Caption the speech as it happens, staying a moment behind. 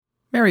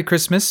Merry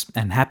Christmas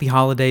and Happy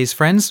Holidays,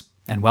 friends,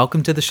 and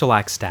welcome to the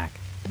Shellac Stack.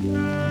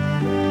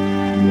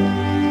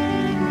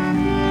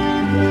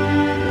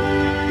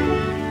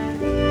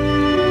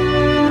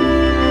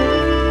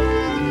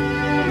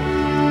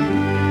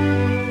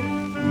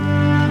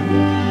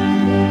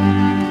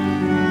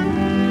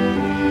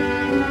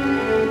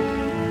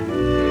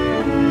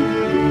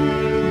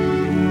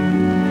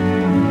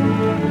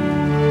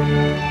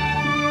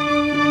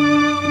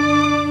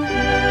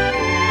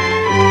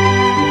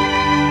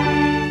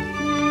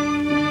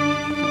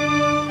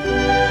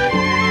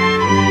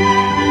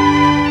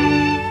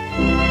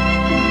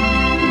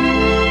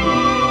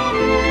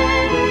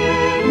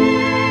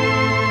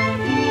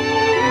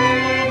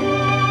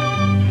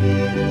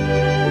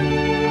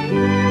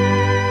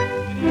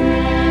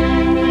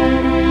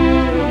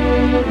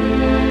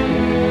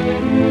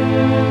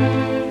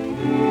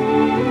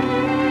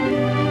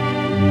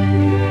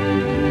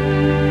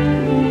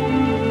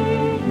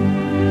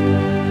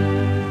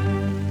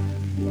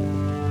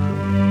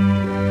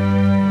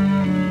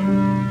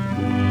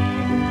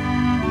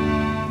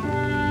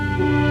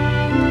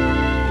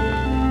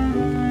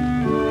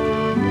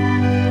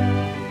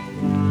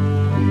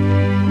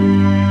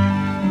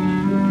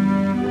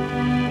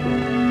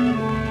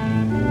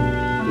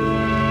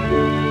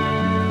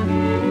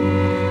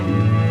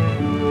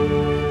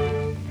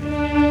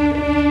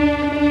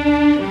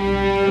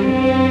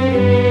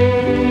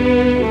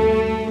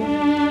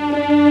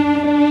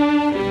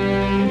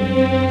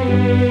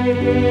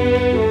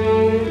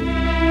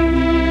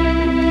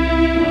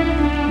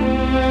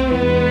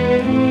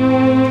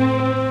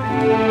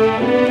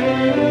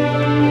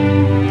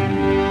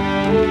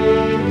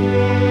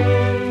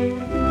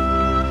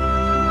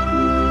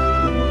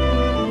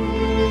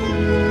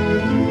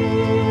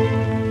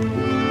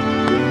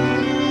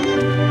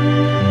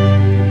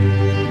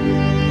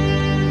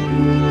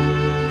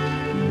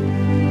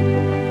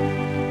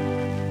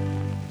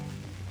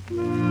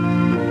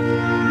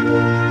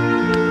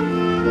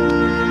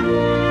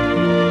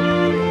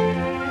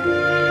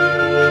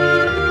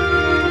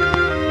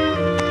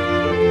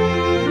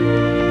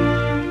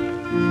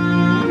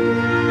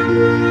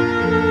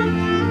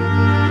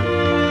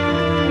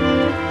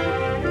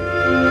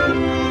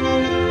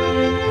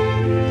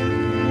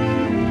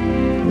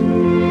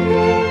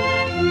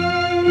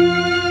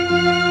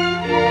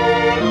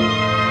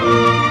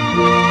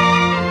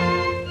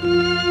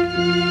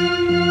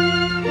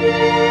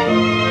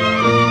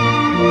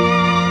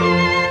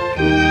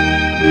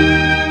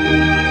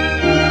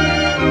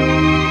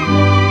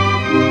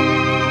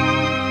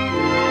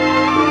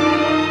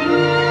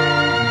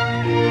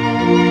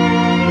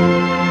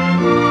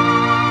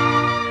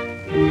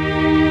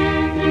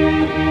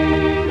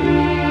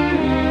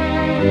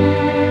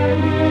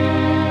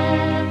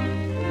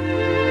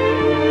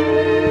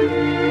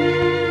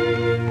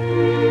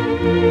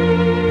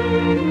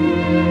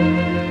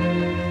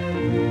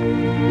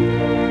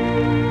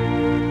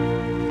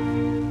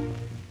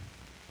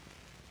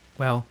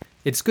 Well,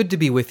 it's good to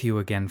be with you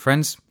again,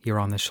 friends, here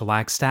on the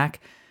Shellac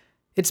Stack.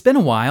 It's been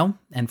a while,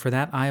 and for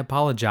that I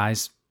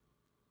apologize.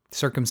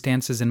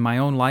 Circumstances in my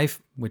own life,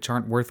 which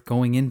aren't worth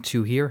going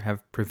into here,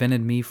 have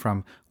prevented me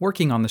from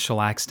working on the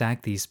Shellac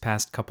Stack these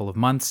past couple of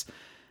months.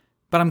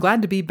 But I'm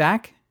glad to be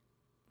back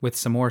with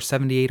some more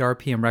 78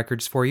 RPM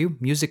records for you,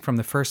 music from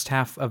the first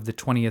half of the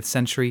 20th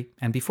century.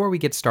 And before we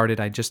get started,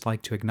 I'd just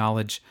like to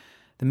acknowledge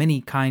the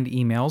many kind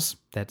emails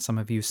that some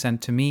of you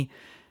sent to me,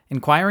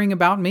 inquiring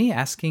about me,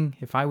 asking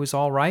if I was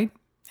all right.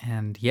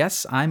 And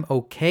yes, I'm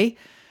okay.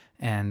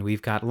 And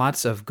we've got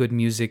lots of good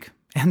music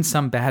and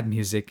some bad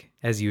music,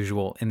 as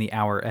usual, in the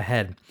hour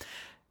ahead.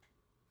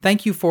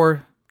 Thank you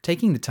for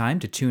taking the time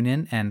to tune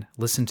in and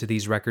listen to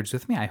these records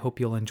with me. I hope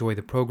you'll enjoy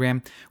the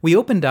program. We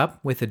opened up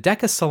with the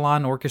Decca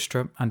Salon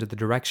Orchestra under the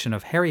direction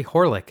of Harry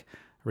Horlick,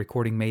 a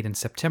recording made in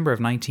September of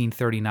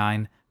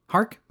 1939,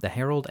 Hark the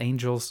Herald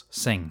Angels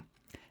Sing.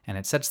 And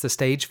it sets the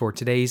stage for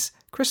today's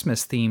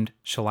Christmas-themed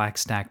Shellac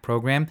Stack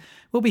program.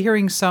 We'll be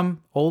hearing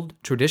some old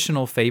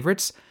traditional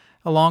favorites,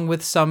 along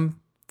with some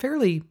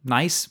fairly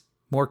nice,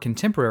 more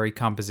contemporary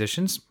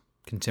compositions,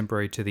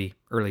 contemporary to the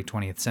early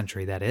 20th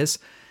century, that is,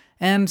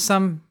 and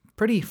some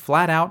pretty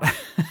flat-out,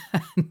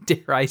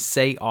 dare I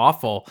say,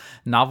 awful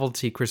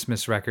novelty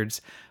Christmas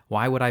records.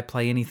 Why would I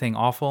play anything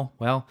awful?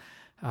 Well,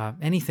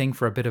 anything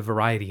for a bit of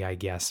variety, I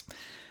guess.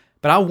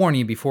 But I'll warn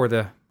you before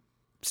the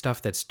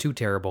stuff that's too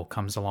terrible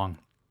comes along.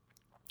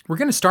 We're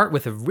going to start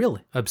with a real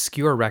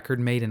obscure record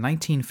made in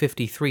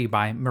 1953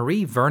 by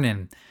Marie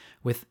Vernon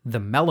with The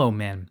Mellow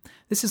Men.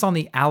 This is on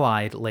the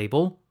Allied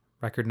label,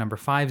 record number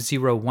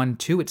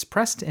 5012. It's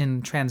pressed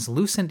in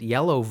translucent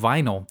yellow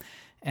vinyl,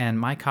 and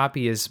my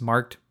copy is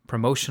marked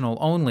promotional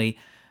only.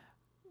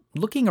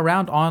 Looking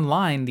around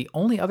online, the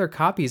only other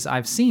copies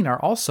I've seen are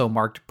also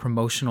marked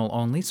promotional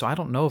only, so I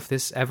don't know if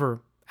this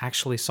ever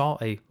actually saw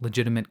a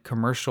legitimate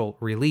commercial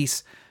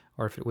release,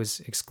 or if it was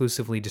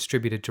exclusively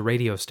distributed to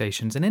radio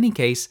stations. In any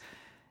case,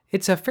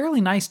 it's a fairly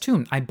nice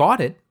tune. I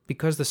bought it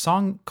because the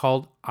song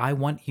called I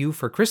Want You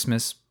for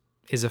Christmas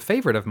is a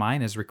favorite of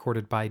mine, as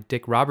recorded by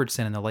Dick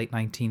Robertson in the late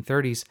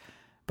 1930s,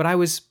 but I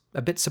was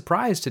a bit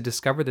surprised to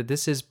discover that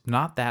this is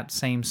not that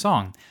same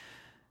song.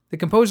 The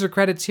composer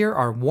credits here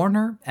are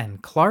Warner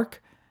and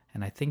Clark,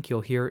 and I think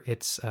you'll hear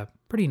it's a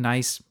pretty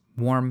nice,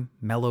 warm,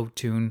 mellow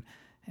tune,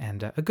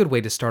 and a good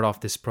way to start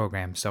off this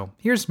program. So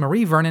here's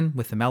Marie Vernon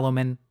with the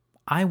Mellowmen,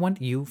 I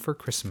Want You for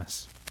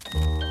Christmas.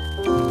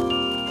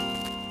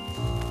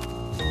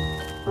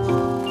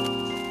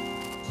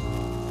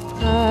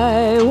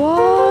 I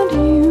want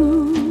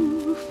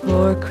you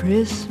for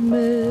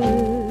Christmas,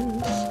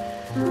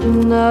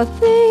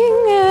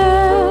 nothing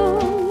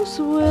else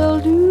will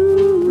do.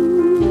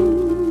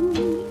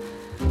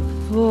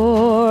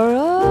 For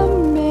a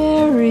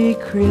Merry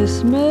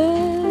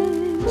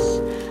Christmas,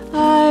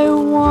 I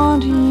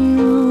want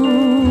you.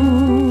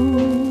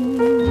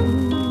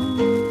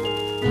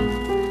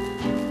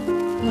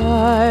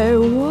 I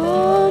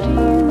want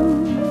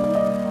you,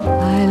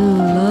 I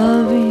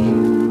love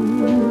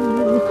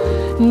you,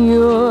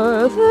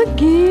 you're the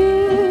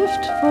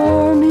gift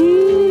for me.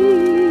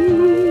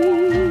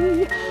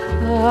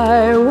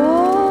 I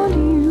want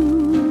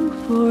you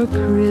for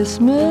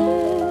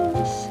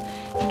Christmas,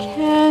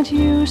 can't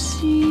you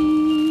see?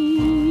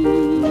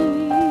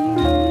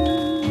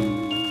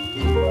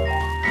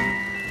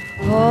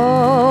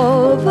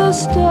 All the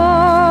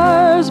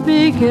stars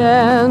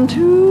began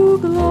to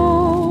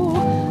glow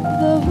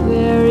the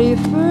very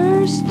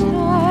first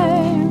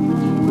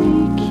time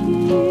we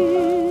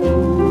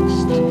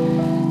kissed.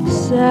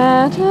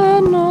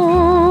 Santa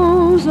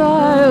knows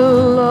I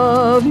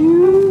love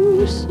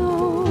you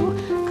so,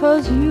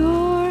 'cause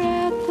you're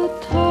at the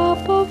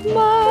top of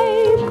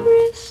my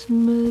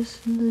Christmas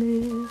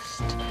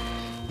list.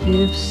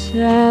 If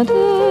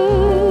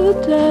Santa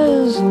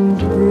doesn't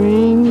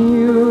bring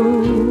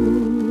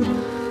you,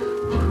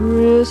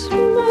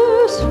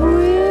 Christmas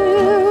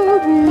will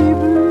be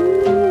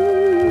blue.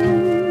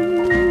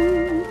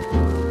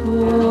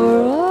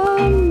 For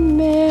a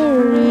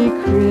Merry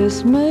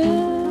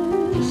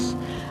Christmas,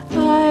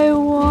 I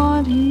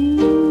want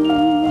you.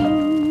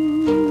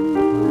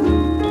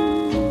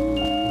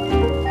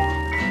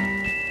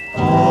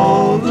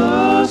 All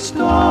the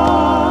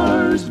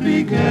stars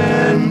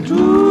began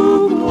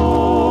to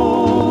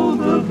glow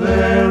the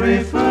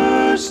very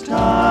first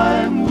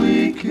time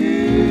we kissed.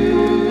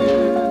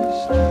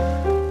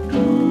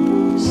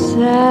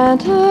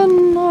 Santa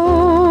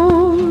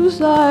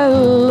knows I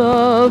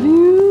love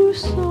you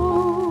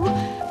so,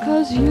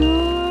 'cause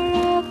you're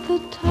at the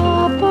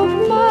top of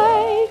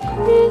my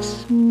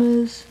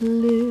Christmas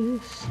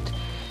list.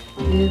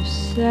 If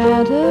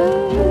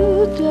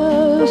Santa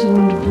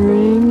doesn't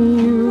bring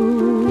you,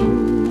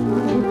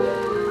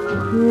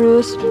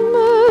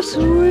 Christmas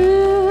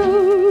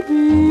will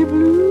be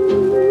blue.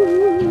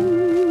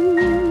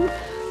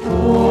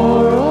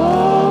 For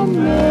a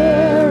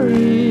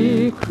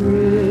Merry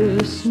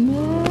Christmas,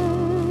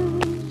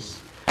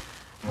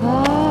 I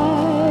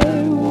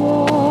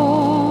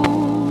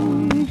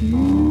want you.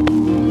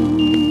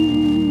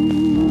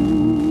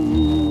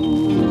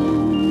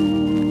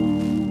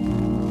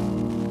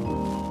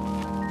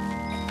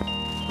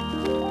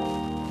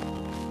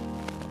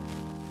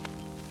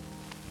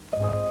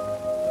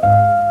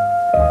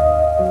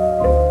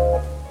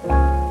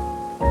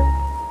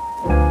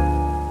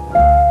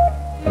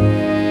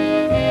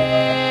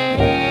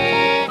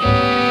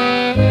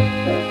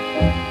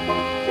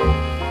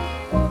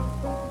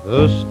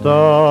 The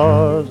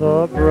stars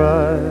are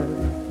bright,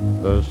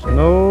 the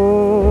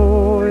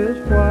snow is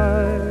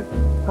white,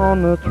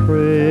 on the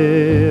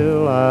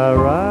trail I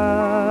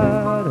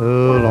ride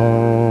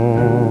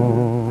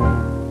along.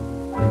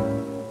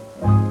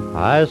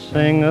 I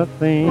sing a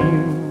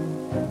theme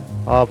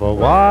of a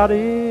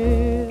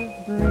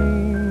what-if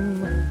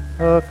dream,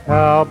 a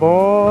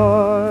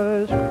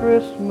cowboy's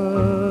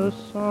Christmas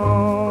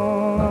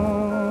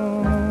song.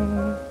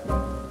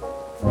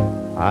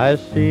 I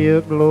see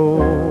a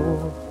glow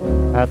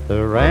at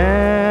the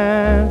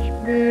ranch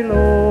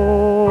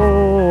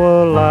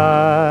below, a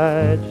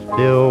light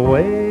still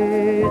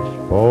waits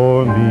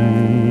for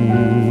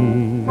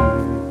me.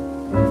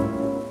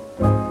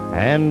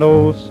 And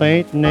old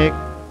Saint Nick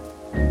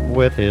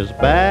with his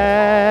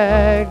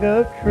bag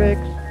of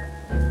tricks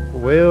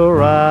will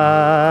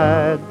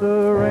ride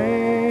the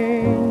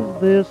reins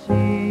this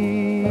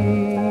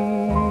eve.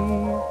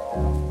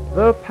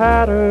 The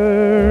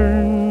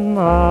pattern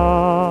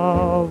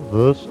of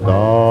the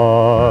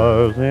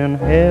stars in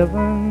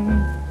heaven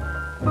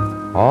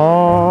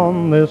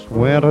on this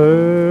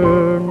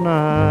winter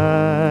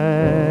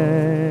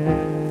night.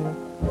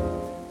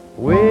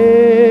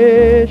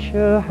 Wish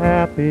a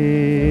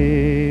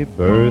happy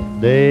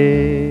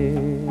birthday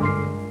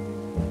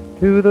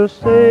to the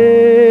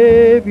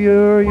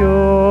Savior,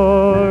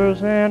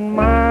 yours and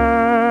mine.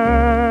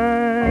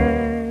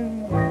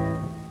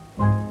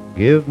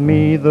 Give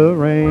me the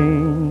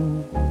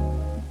reins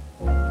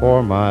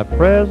for my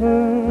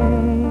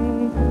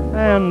present,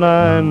 and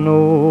I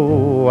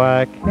know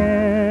I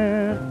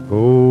can't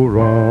go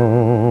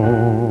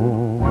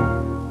wrong.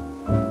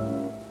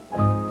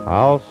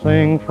 I'll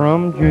sing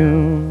from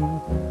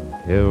June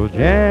till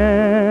January,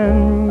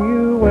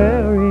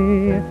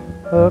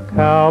 a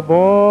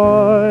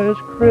cowboy's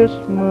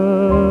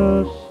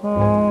Christmas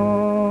song.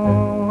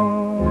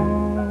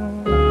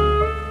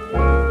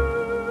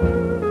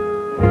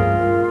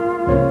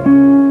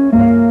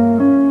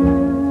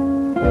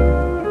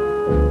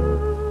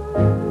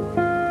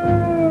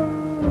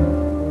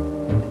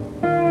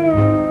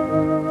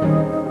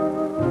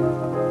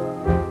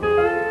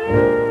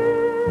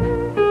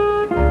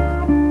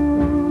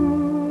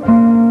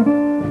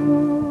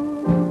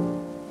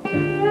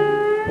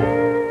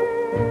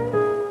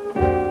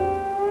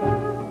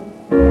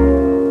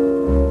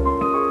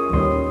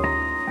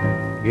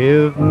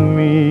 Give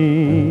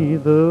me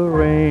the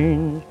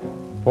range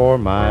for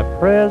my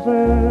present,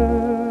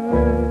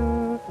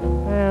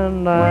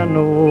 and I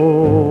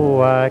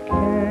know I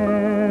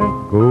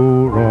can't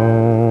go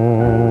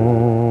wrong.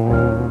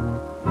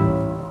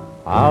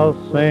 I'll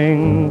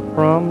sing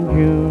from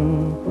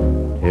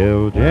June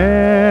till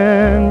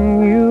January,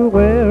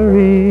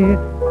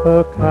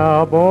 a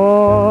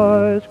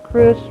cowboy's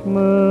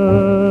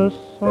Christmas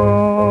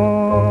song.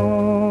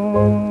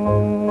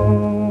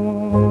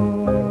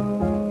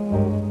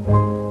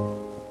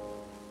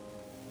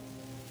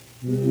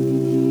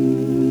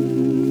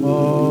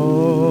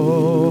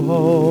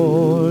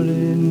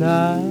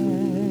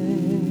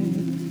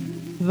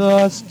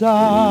 The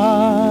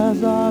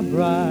stars are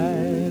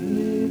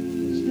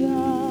brightly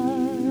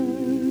shining.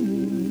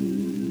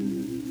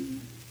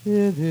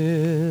 It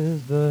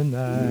is the night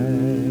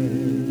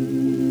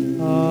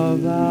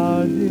of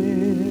our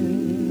dear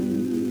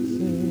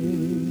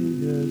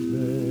Savior's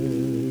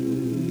birth.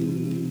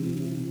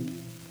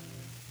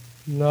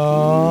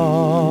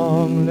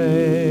 Long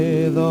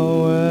lay the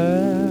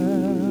world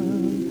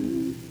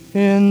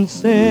in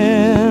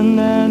sin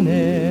and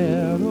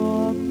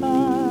error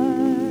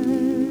pining,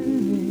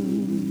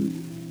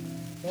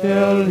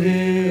 till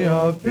he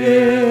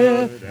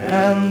appeared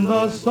and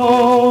the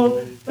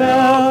soul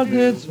felt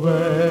its worth.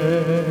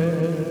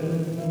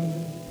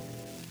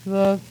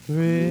 The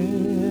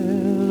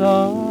thrill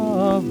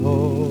of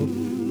hope,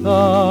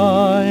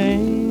 the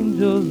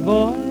angel's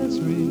voice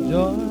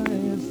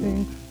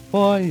rejoicing,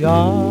 for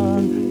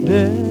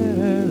yonder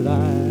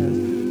lies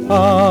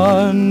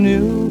a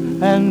new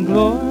and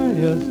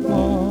glorious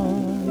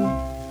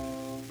dawn.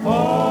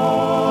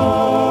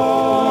 Fall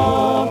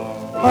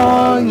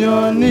on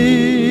your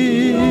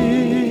knees,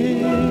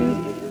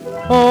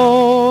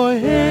 oh,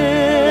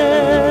 hear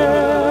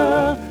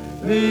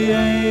the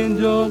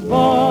angel's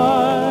voices,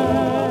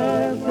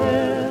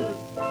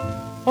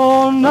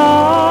 oh, night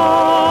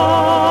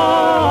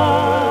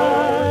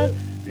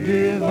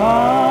divine,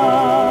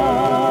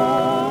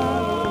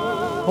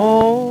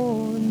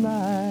 oh,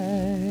 night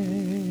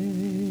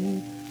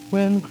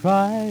when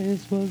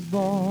Christ was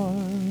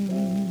born,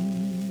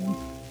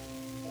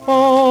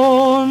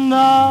 oh,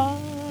 night,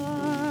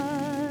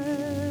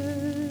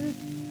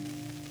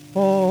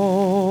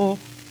 oh,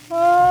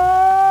 holy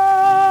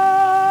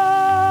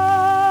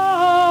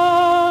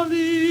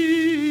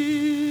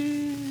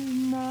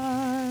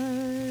night,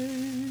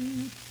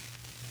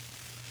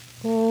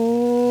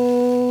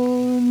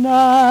 oh,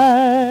 night.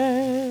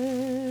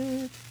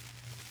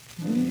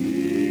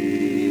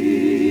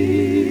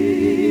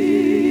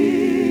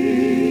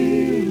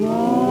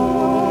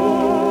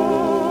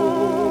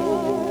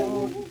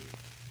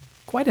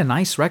 Quite a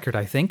nice record,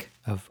 I think,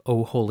 of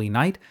Oh Holy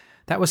Night.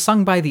 That was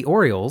sung by the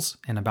Orioles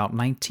in about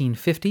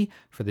 1950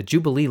 for the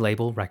Jubilee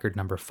label, record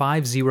number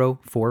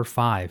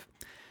 5045.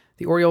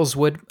 The Orioles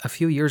would, a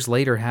few years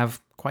later,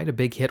 have quite a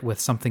big hit with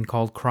something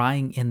called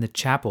Crying in the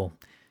Chapel.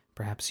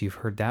 Perhaps you've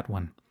heard that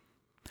one.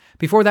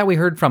 Before that, we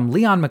heard from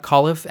Leon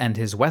McAuliffe and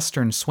his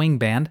Western Swing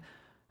Band,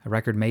 a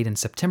record made in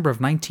September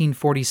of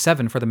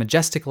 1947 for the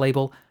Majestic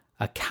label,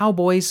 A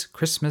Cowboy's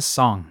Christmas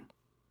Song.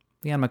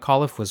 Leon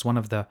McAuliffe was one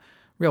of the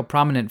real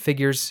prominent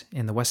figures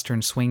in the Western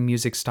swing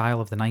music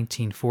style of the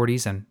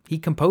 1940s, and he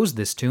composed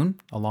this tune,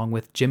 along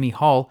with Jimmy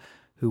Hall,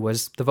 who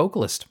was the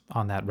vocalist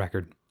on that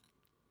record.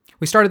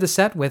 We started the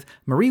set with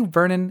Marie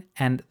Vernon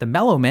and the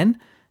Mellow Men,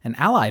 an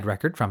Allied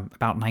record from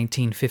about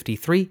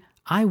 1953,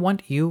 I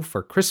Want You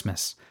for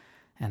Christmas.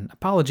 And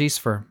apologies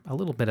for a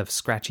little bit of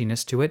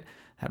scratchiness to it.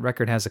 That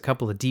record has a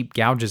couple of deep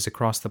gouges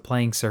across the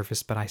playing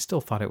surface, but I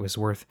still thought it was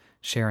worth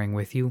sharing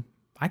with you.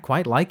 I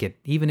quite like it,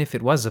 even if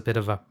it was a bit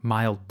of a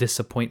mild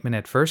disappointment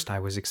at first. I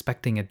was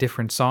expecting a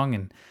different song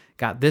and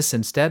got this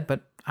instead,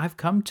 but I've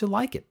come to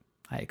like it.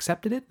 I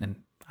accepted it, and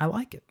I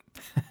like it.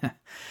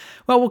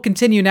 Well, we'll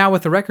continue now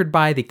with a record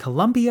by the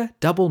Columbia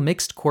Double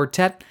Mixed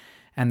Quartet,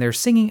 and they're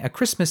singing a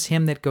Christmas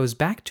hymn that goes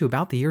back to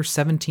about the year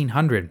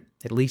 1700,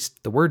 at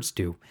least the words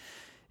do.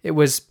 It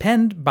was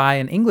penned by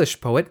an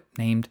English poet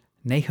named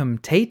Nahum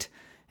Tate,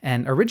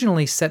 and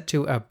originally set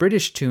to a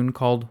British tune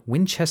called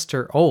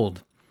Winchester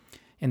Old.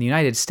 In the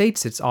United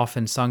States, it's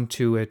often sung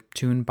to a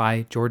tune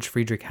by George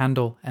Friedrich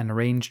Handel and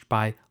arranged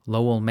by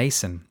Lowell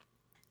Mason.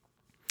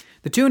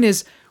 The tune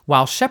is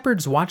While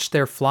Shepherds Watch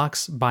Their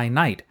Flocks by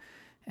Night,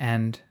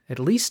 and at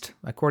least,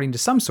 according to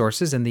some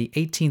sources, in the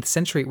 18th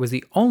century it was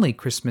the only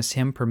Christmas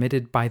hymn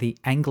permitted by the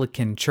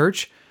Anglican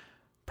Church.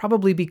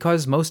 probably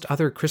because most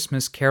other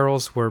Christmas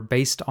carols were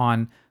based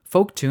on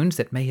folk tunes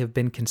that may have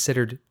been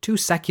considered too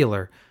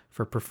secular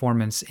for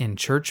performance in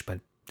church, but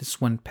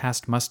this one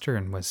passed muster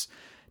and was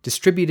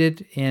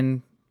distributed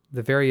in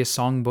the various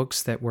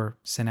songbooks that were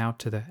sent out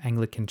to the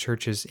Anglican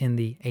churches in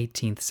the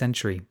 18th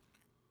century.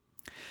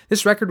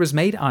 This record was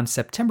made on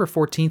September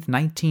 14th,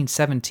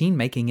 1917,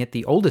 making it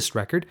the oldest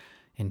record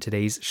in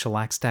today's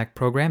Shellac Stack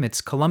program.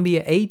 It's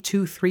Columbia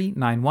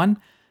A2391.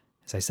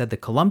 As I said, the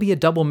Columbia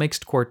Double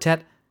Mixed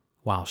Quartet,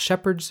 While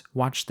Shepherds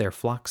Watch Their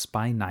Flocks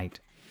by Night.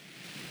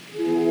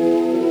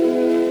 Kingdom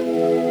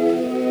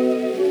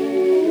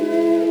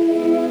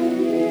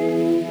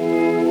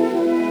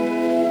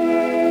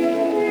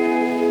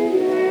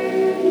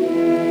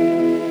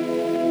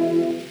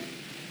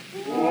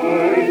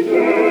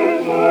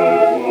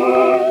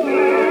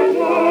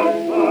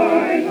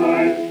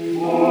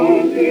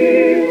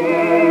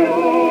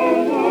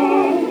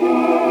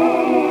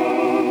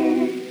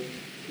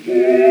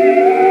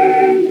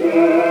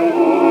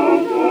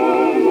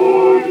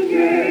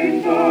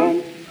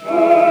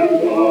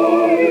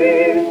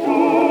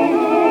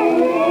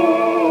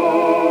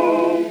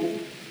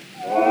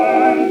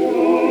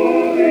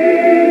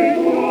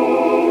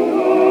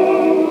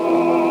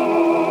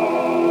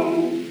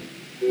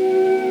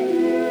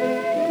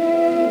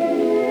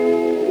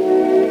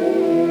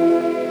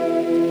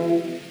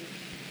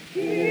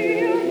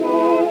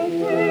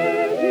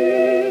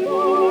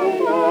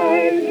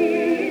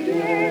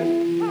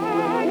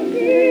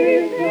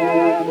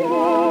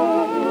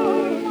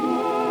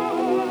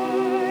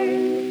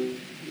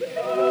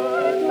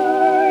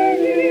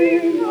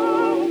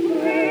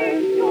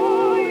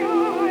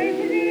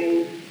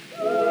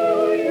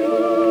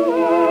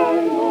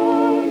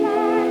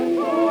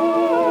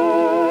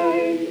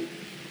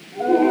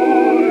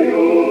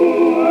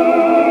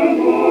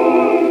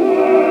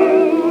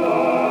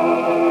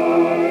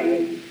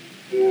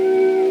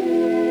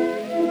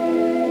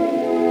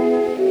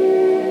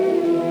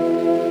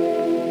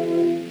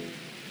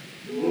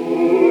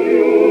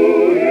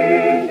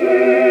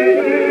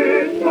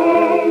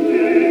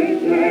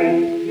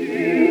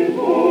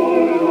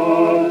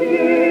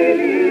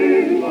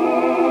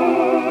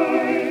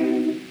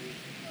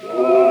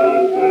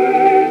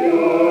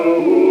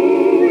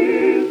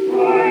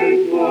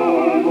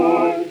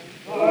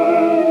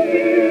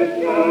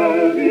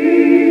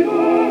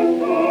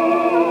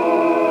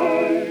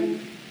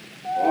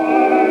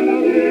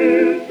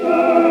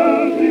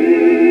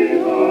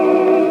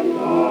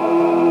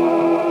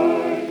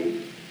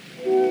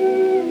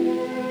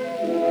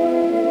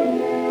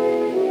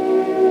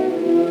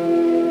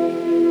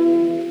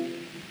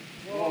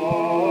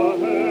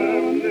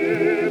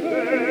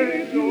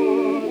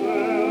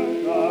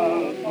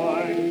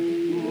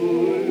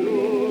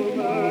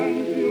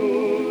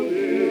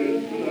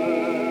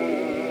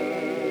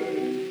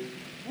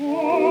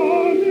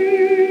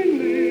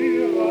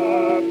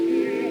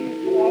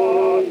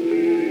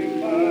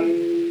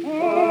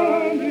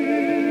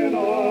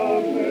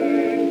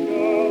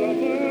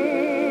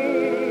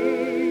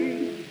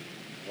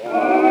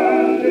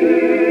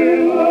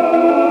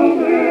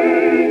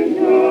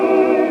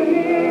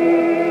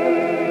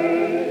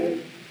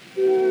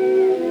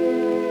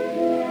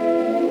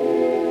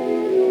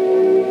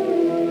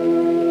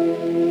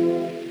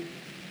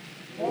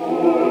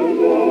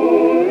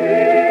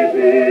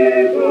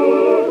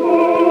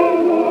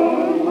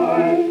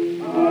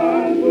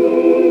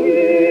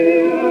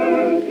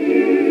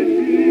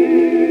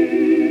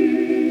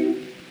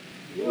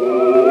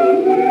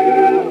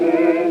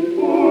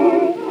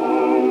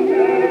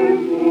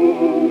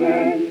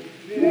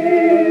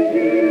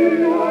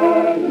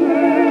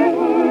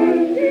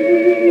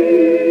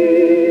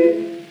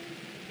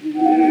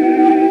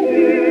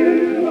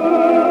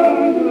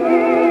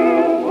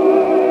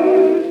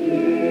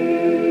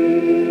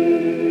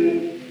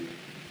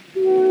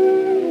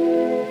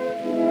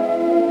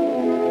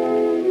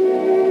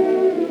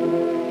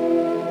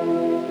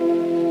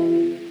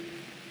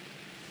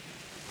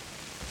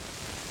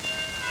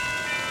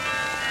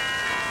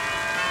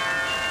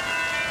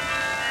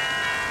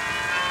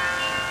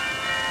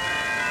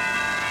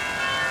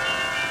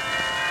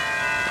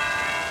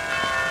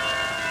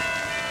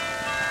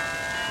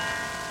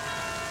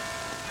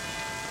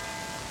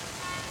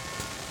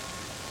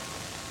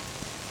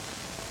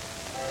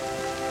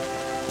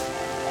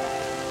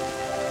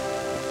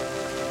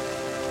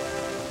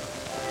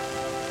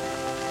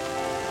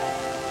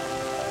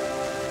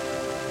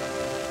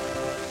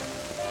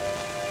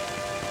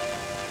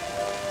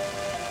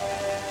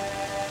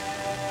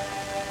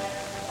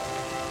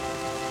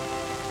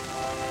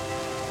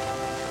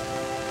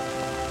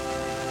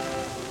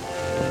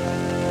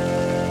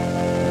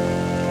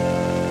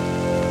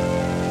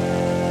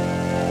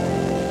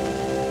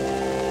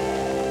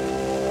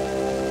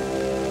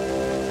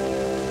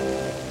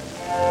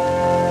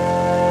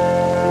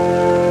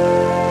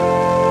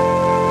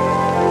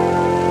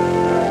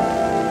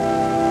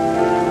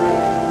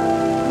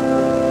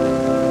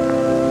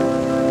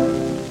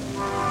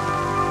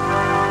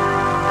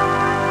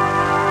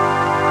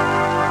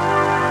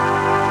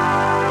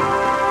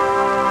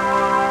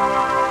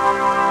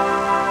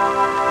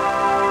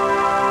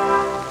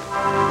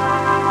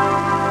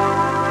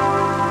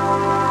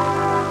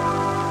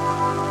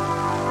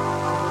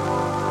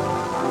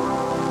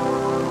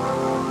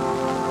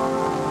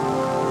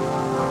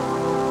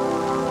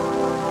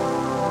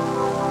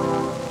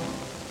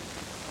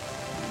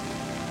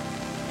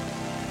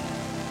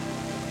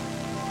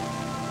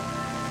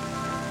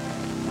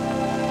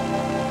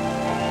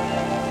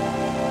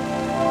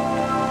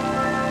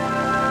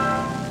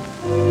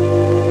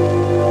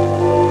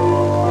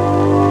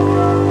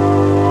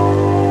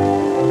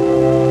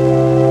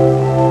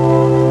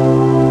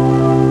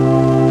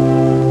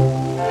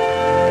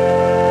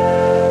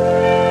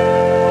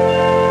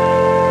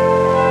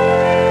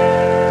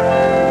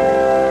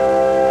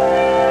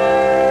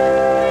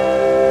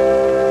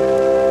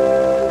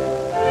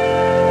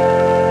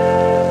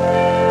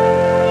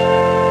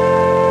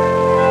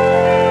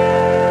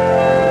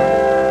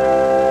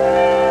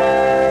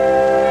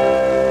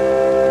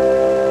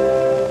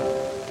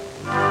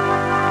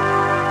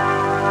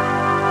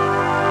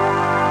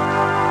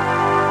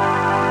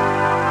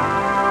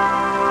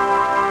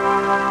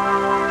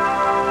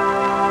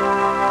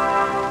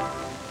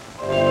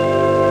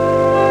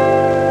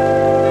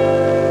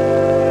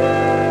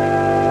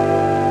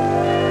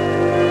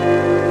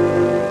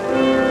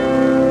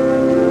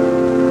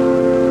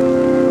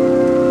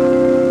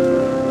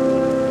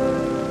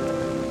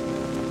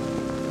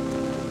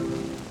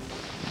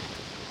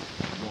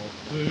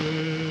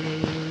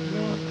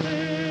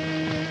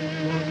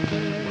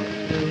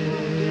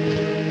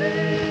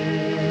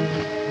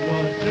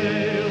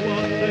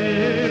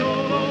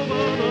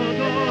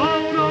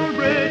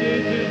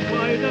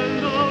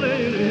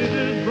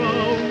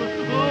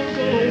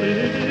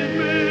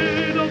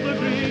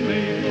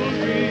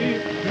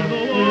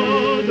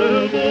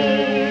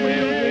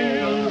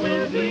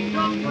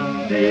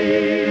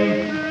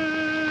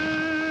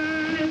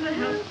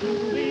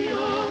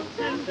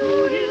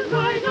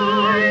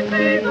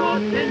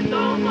send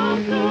down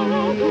Master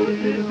a good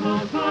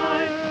Christmas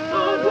pie,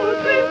 a good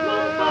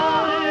Christmas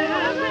pie,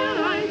 and then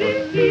I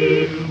did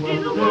see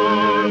in the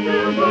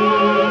water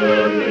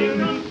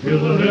boiling. Fill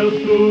the hills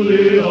to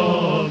the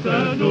ox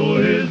and to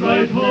his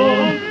right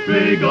home.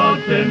 May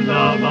God send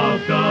our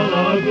master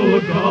a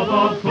good cup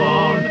of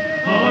corn,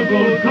 a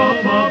good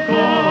cup of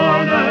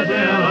corn, as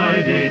there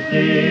I did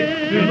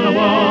see in the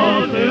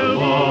water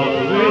wall.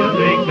 We'll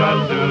drink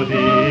unto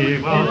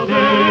thee,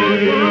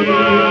 wassail.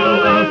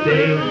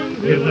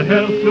 Give the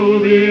health to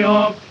the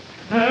ox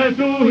and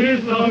to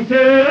his long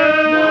tail.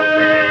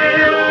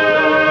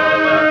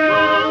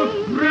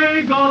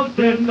 May God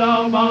send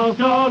our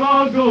master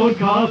a good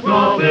cask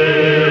of ale,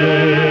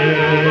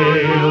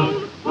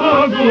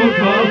 a good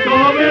cask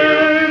of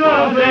ale,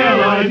 as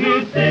there I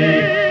did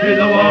see in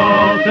the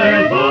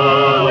water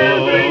bowl.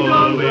 We'll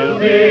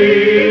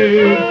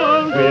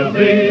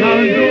drink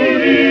unto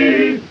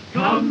thee.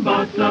 Come,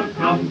 buttercup,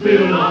 come,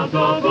 fill up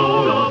the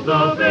bowl of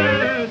the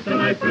best,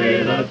 and I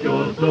pray that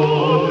your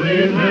soul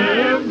in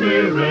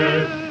heaven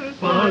rest.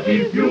 But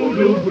if you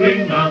do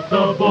bring us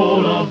the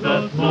bowl of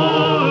the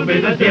small, may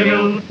the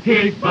devil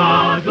take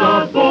back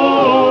the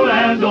bowl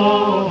and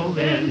all.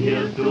 Then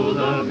here's to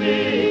the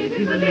maid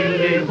in the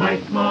lily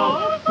white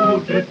smock,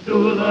 who trips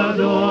to the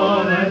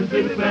door and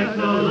brings back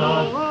the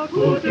lock,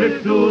 who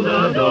trips to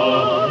the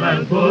door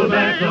and pull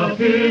back the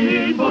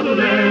pin, for to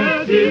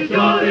let his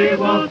jolly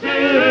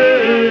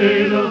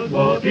wassailers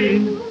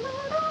walking.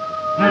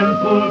 And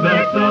pull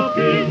back the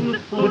pin,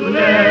 for to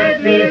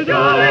let his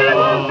jolly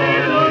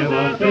wassailers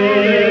walking.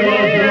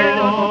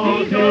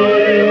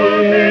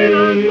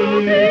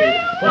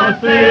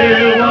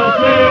 Wassail,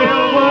 wassail,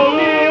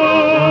 wassail, wassail all over the town.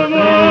 Wassail, wassail, wassail,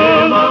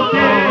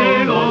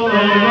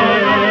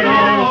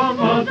 wassail,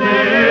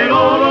 wassail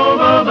all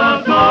over the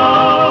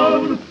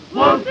town.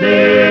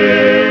 Wassail,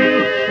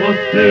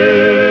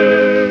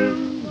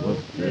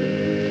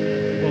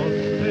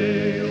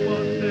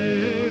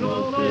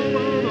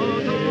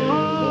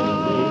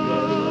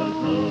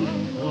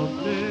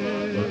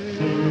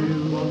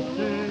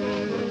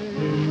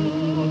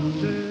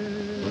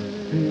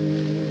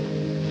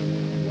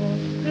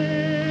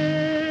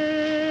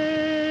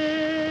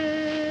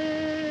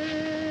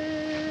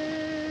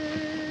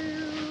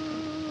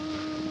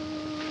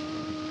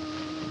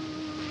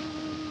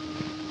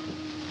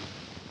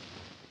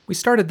 We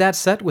started that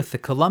set with the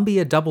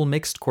Columbia Double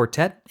Mixed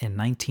Quartet in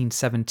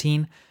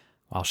 1917,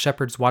 while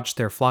shepherds watched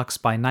their flocks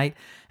by night.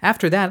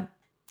 After that,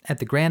 at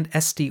the Grand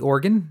Este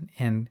organ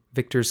in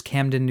Victor's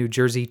Camden, New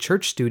Jersey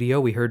church studio,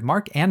 we heard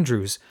Mark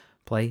Andrews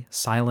play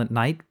Silent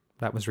Night.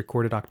 That was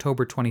recorded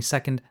October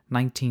 22nd,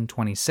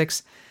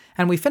 1926.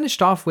 And we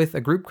finished off with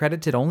a group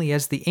credited only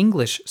as the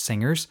English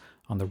Singers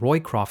on the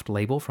Roycroft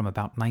label from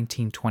about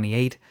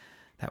 1928.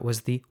 That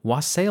was the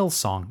Wassail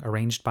Song,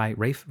 arranged by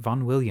Ralph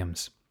Vaughan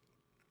Williams.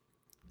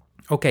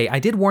 Okay, I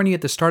did warn you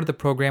at the start of the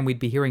program we'd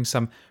be hearing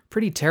some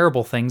pretty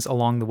terrible things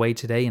along the way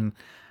today, and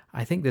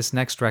I think this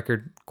next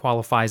record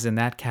qualifies in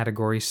that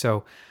category,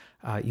 so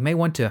you may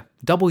want to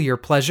double your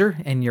pleasure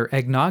and your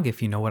eggnog,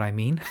 if you know what I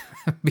mean,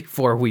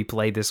 before we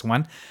play this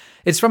one.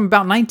 It's from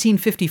about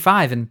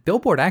 1955, and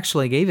Billboard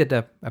actually gave it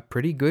a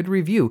pretty good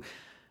review.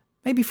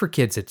 Maybe for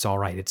kids it's all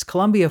right. It's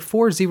Columbia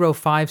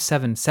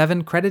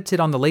 40577,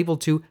 credited on the label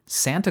to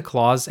Santa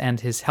Claus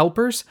and His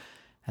Helpers,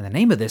 and the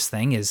name of this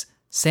thing is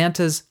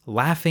Santa's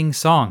Laughing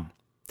Song.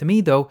 To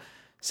me, though,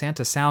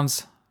 Santa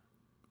sounds,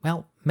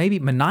 well, maybe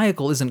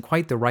maniacal isn't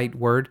quite the right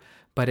word,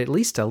 but at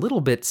least a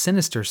little bit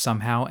sinister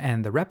somehow,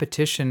 and the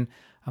repetition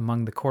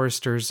among the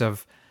choristers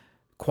of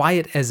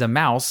quiet as a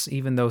mouse,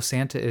 even though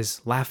Santa is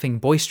laughing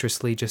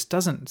boisterously, just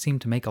doesn't seem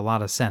to make a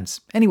lot of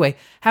sense. Anyway,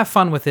 have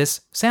fun with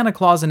this. Santa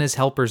Claus and His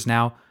Helpers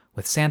now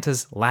with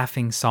Santa's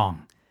Laughing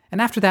Song.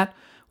 And after that,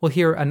 we'll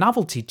hear a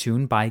novelty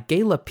tune by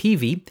Gayla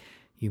Peavy.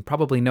 You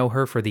probably know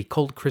her for the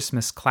cult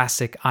Christmas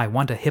classic, I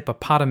Want a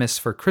Hippopotamus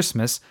for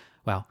Christmas.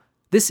 Well,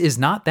 this is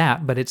not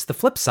that, but it's the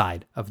flip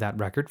side of that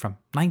record. From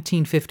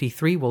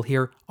 1953, we'll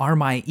hear Are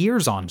My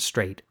Ears On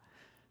Straight?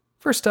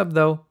 First up,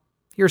 though,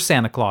 here's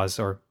Santa Claus,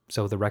 or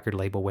so the record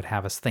label would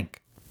have us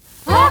think.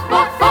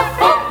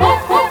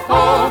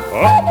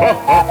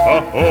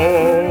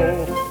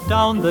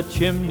 Down the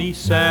chimney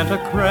Santa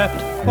crept,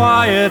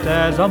 quiet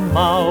as a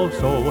mouse,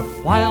 oh,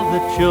 while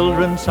the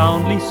children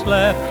soundly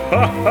slept.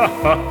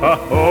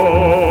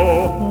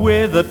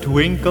 With a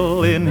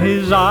twinkle in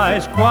his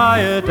eyes,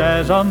 quiet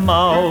as a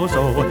mouse,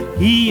 oh,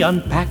 he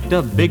unpacked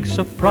a big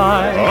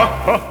surprise.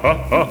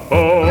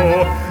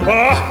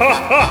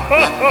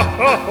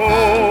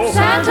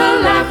 Santa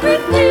laughed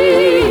with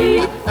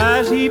glee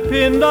As he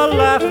pinned a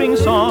laughing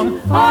song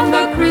on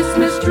the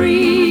Christmas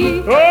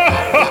tree.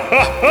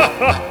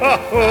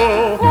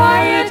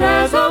 Quiet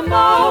as a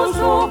mouse,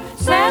 oh,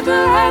 Santa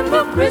and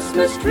the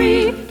Christmas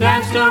tree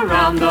danced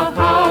around the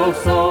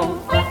house, oh.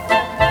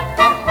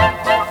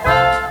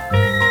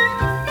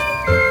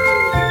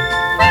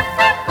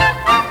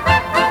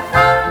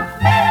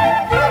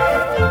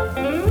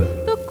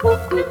 The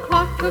cuckoo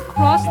clock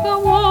across the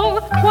wall,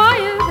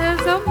 quiet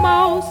as a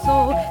mouse,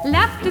 oh,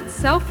 laughed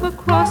itself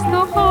across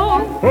the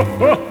hall.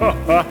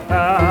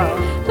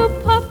 The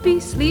puppy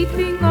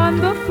sleeping on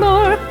the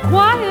floor,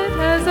 quiet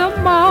as a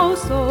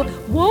mouse, so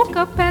woke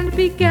up and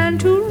began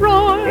to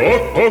roar.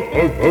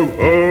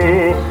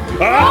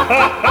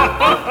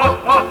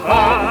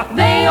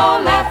 They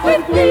all laugh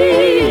with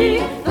glee,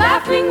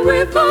 laughing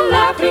with the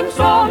laughing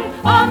song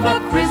on the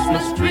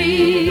Christmas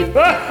tree.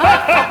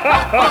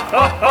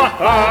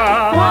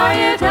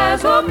 Quiet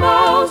as a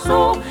mouse,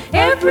 so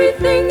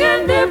everything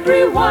and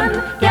everyone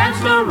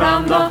danced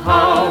around the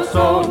house.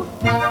 Oh.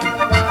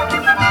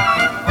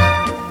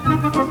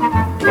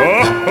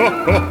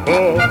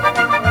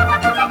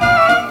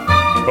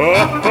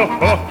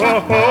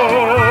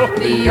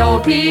 The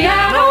old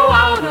piano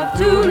out of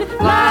tune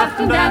laughed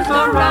and danced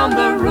around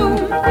the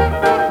room.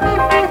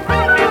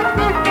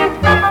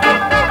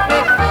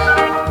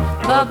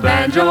 The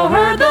banjo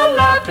heard the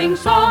laughing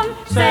song,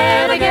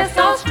 said, I guess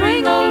I'll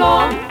string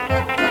along.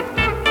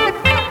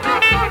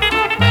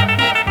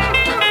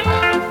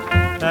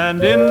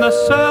 And in the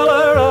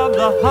cellar of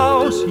the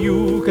house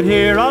you could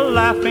hear a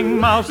laughing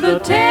mouse. The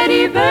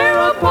teddy bear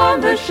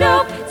upon the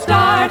shelf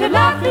started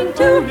laughing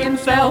to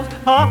himself.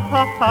 Ha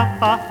ha ha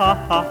ha ha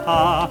ha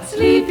ha.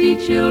 Sleepy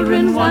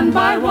children one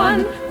by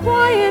one,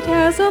 quiet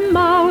as a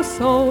mouse,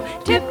 so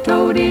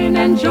tiptoed in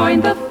and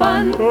joined the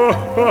fun.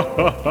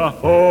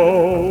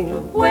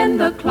 When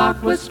the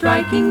clock was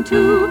striking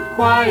 2,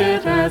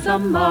 quiet as a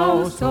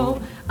mouse, so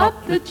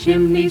up the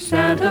chimney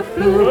Santa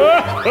flew.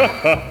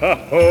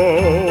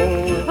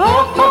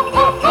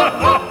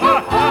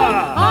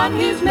 On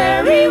his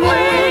merry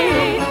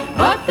way,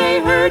 but they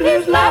heard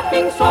his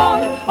laughing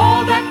song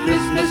all that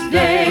Christmas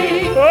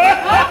day.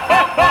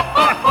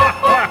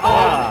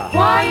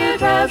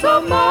 Quiet as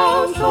a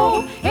mouse,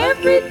 so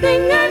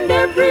everything and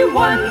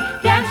everyone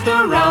danced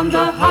around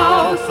the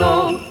house.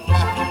 Oh.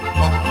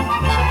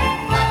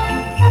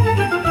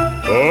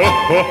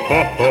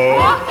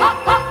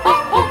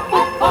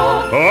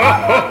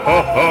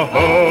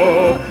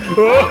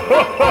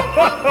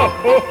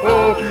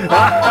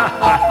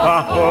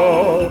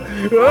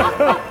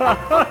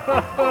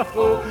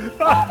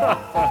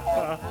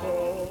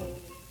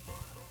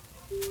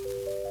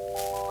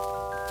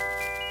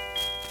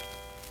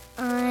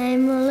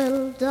 I'm a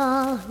little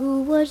doll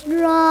who was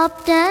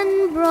dropped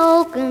and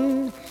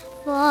broken,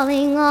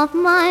 falling off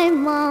my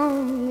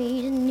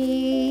mommy's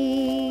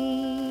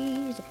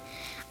knees.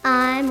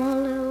 I'm a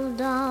little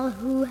doll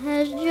who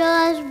has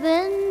just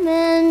been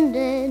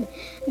mended.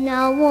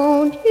 Now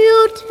won't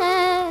you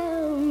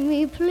tell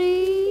me,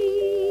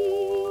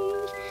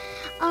 please?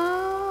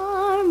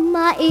 Are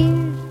my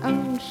ears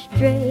on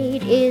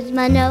straight? Is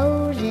my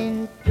nose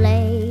in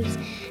place?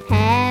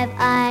 Have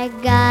I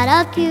got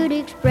a cute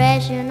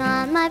expression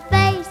on my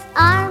face?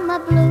 Are my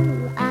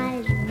blue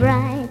eyes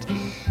bright?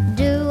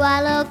 Do I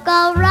look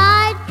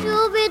alright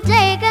to be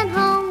taken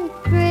home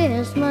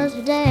Christmas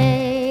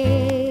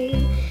Day?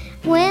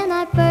 When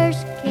I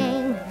first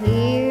came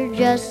here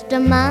just a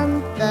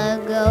month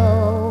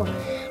ago,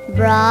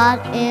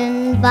 brought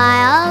in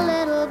by a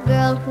little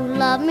girl who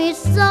loved me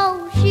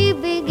so, she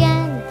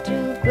began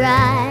to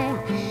cry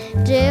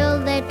till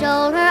they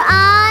told her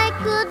I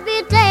could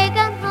be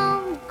taken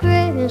home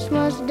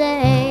Christmas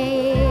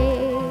Day.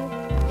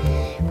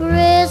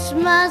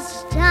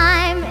 Christmas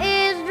time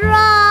is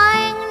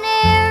drawing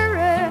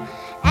nearer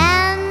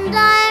and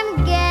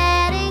I'm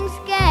getting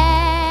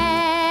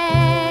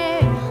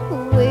scared.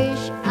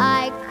 Wish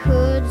I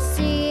could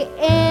see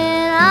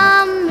in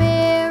a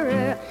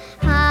mirror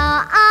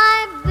how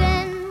I've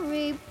been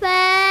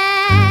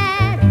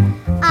repaired.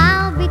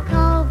 I'll be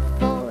called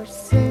for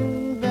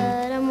sin,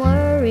 but I'm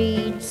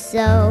worried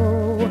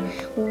so.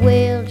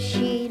 Will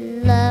she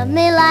love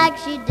me like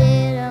she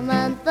did a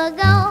month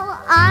ago?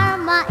 Are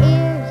my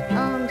ears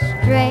on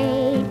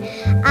straight?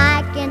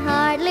 I can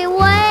hardly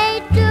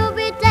wait to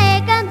be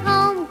taken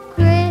home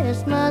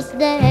Christmas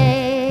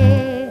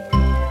Day.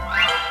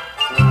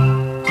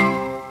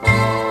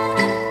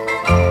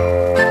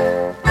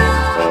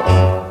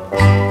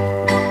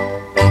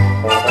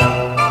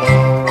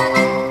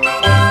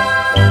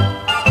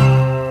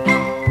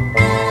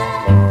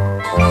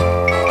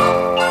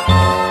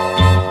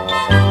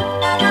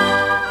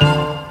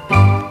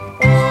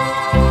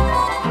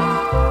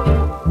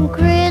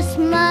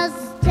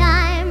 Christmas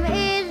time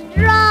is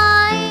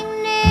drawing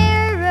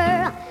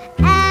nearer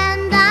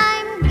and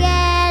I'm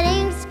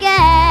getting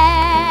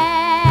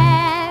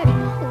scared.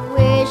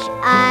 Wish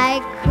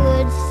I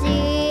could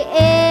see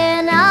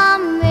in a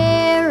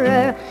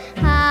mirror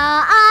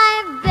how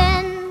I've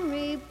been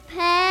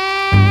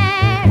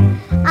repaired.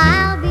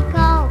 I'll be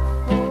called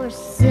for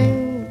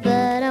sin,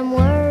 but I'm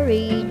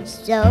worried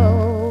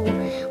so.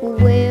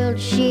 Will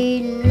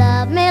she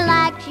love me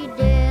like she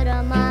did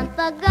a month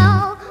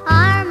ago?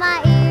 Are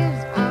my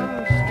ears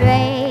on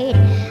straight?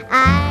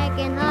 I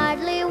can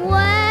hardly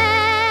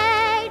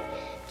wait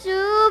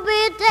to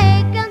be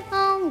taken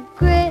home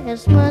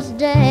Christmas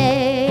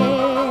Day.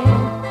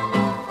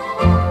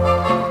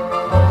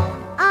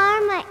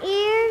 Are my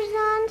ears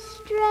on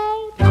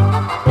straight?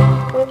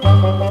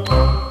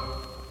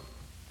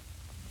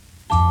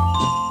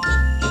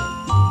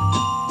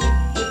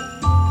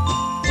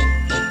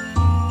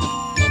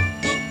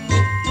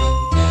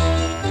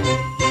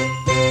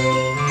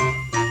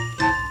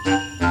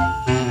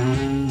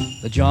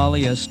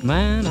 jolliest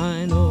man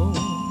I know,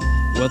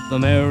 with the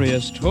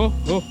merriest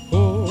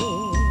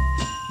ho-ho-ho.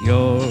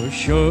 You're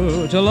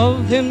sure to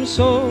love him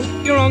so,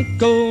 your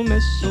Uncle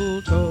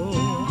Mistletoe.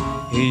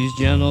 He's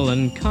gentle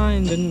and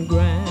kind and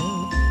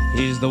grand,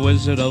 he's the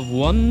Wizard of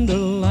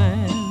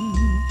Wonderland.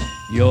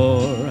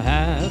 Your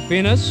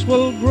happiness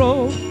will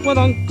grow with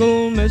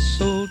Uncle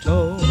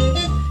Mistletoe.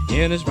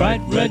 In his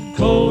bright red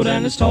coat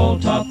and his tall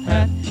top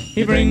hat,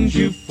 he brings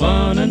you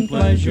fun and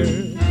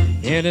pleasure.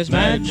 In his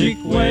magic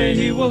way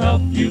he will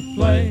help you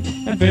play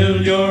and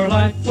fill your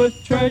life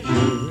with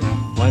treasure.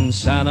 When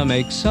Santa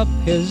makes up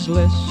his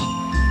list,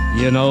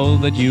 you know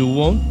that you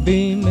won't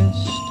be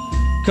missed.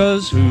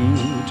 'Cause who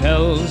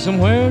tells him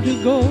where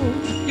to go?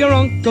 Your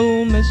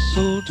Uncle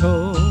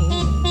Mistletoe.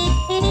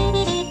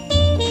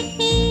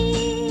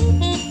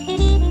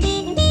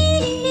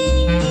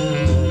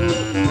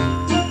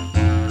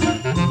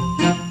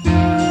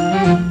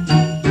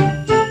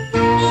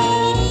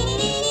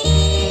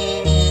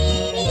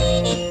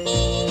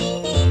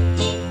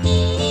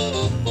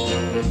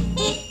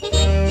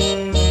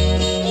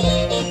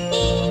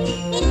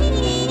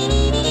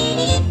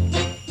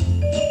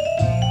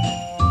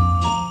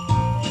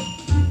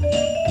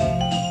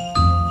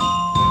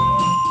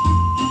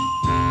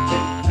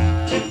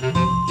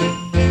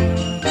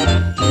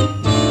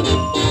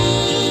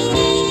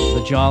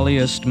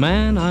 Jolliest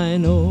man I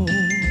know,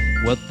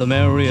 with the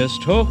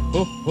merriest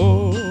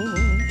ho-ho-ho.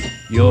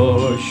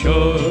 You're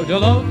sure to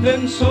love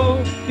him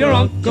so, your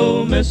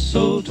Uncle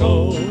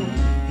Mistletoe.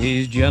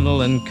 He's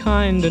gentle and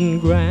kind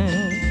and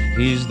grand,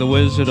 he's the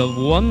Wizard of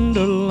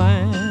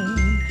Wonderland.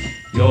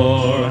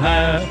 Your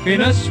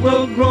happiness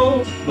will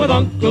grow with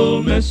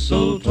Uncle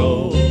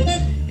Mistletoe.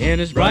 In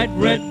his bright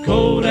red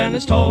coat and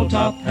his tall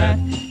top hat,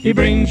 he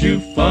brings you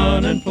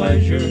fun and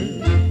pleasure.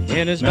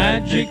 In his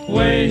magic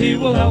way he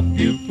will help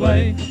you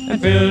play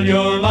and fill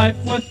your life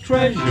with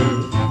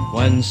treasure.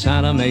 When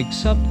Santa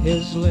makes up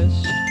his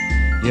list,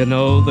 you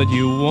know that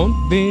you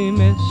won't be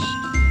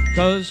missed.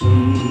 'Cause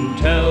who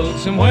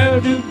tells him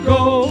where to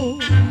go?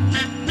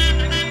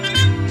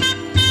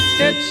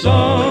 It's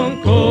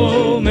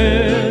Uncle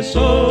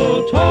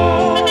Mistletoe.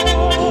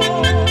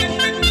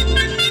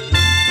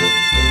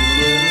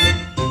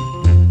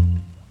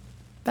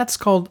 That's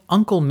called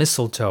Uncle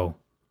Mistletoe.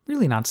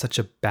 Really not such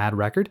a bad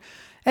record.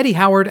 Eddie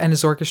Howard and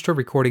his orchestra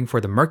recording for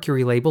the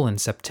Mercury label in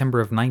September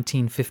of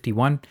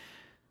 1951.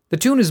 The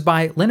tune is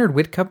by Leonard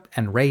Whitcup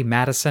and Ray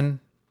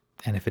Madison,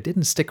 and if it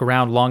didn't stick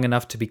around long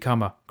enough to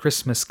become a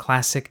Christmas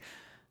classic,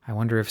 I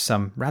wonder if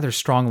some rather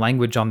strong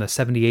language on the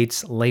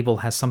 78's label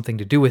has something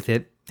to do with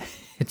it.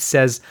 It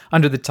says,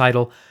 under the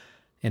title,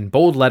 in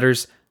bold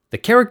letters, "The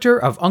character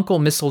of Uncle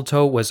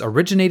Mistletoe was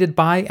originated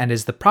by and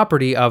is the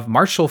property of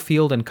Marshall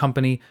Field and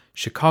Company,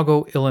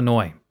 Chicago,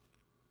 Illinois."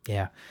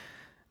 Yeah,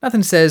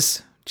 nothing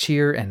says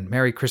cheer and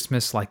Merry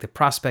Christmas like the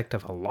prospect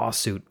of a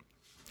lawsuit.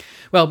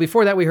 Well,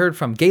 before that we heard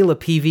from Gayla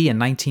Peavy in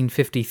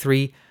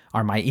 1953,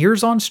 Are My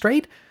Ears On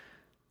Straight?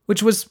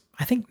 Which was,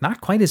 I think,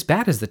 not quite as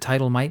bad as the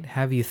title might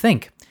have you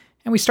think.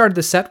 And we started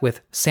the set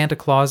with Santa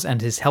Claus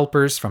and His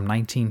Helpers from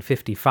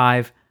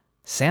 1955,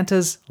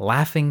 Santa's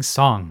Laughing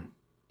Song.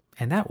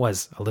 And that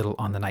was a little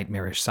on the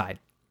nightmarish side.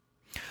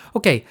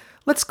 Okay,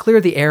 let's clear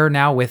the air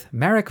now with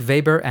Marek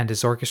Weber and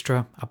his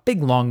orchestra, a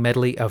big long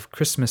medley of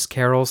Christmas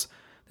carols.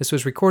 This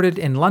was recorded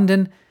in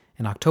London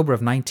in October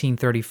of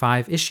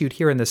 1935, issued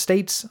here in the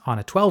States on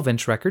a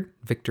 12-inch record,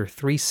 Victor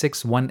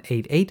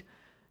 36188.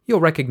 You'll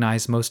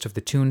recognize most of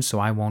the tunes, so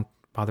I won't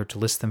bother to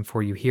list them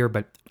for you here,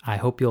 but I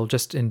hope you'll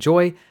just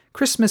enjoy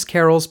Christmas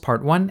Carols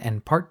Part 1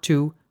 and Part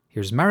 2.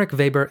 Here's Marek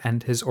Weber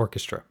and his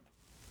orchestra.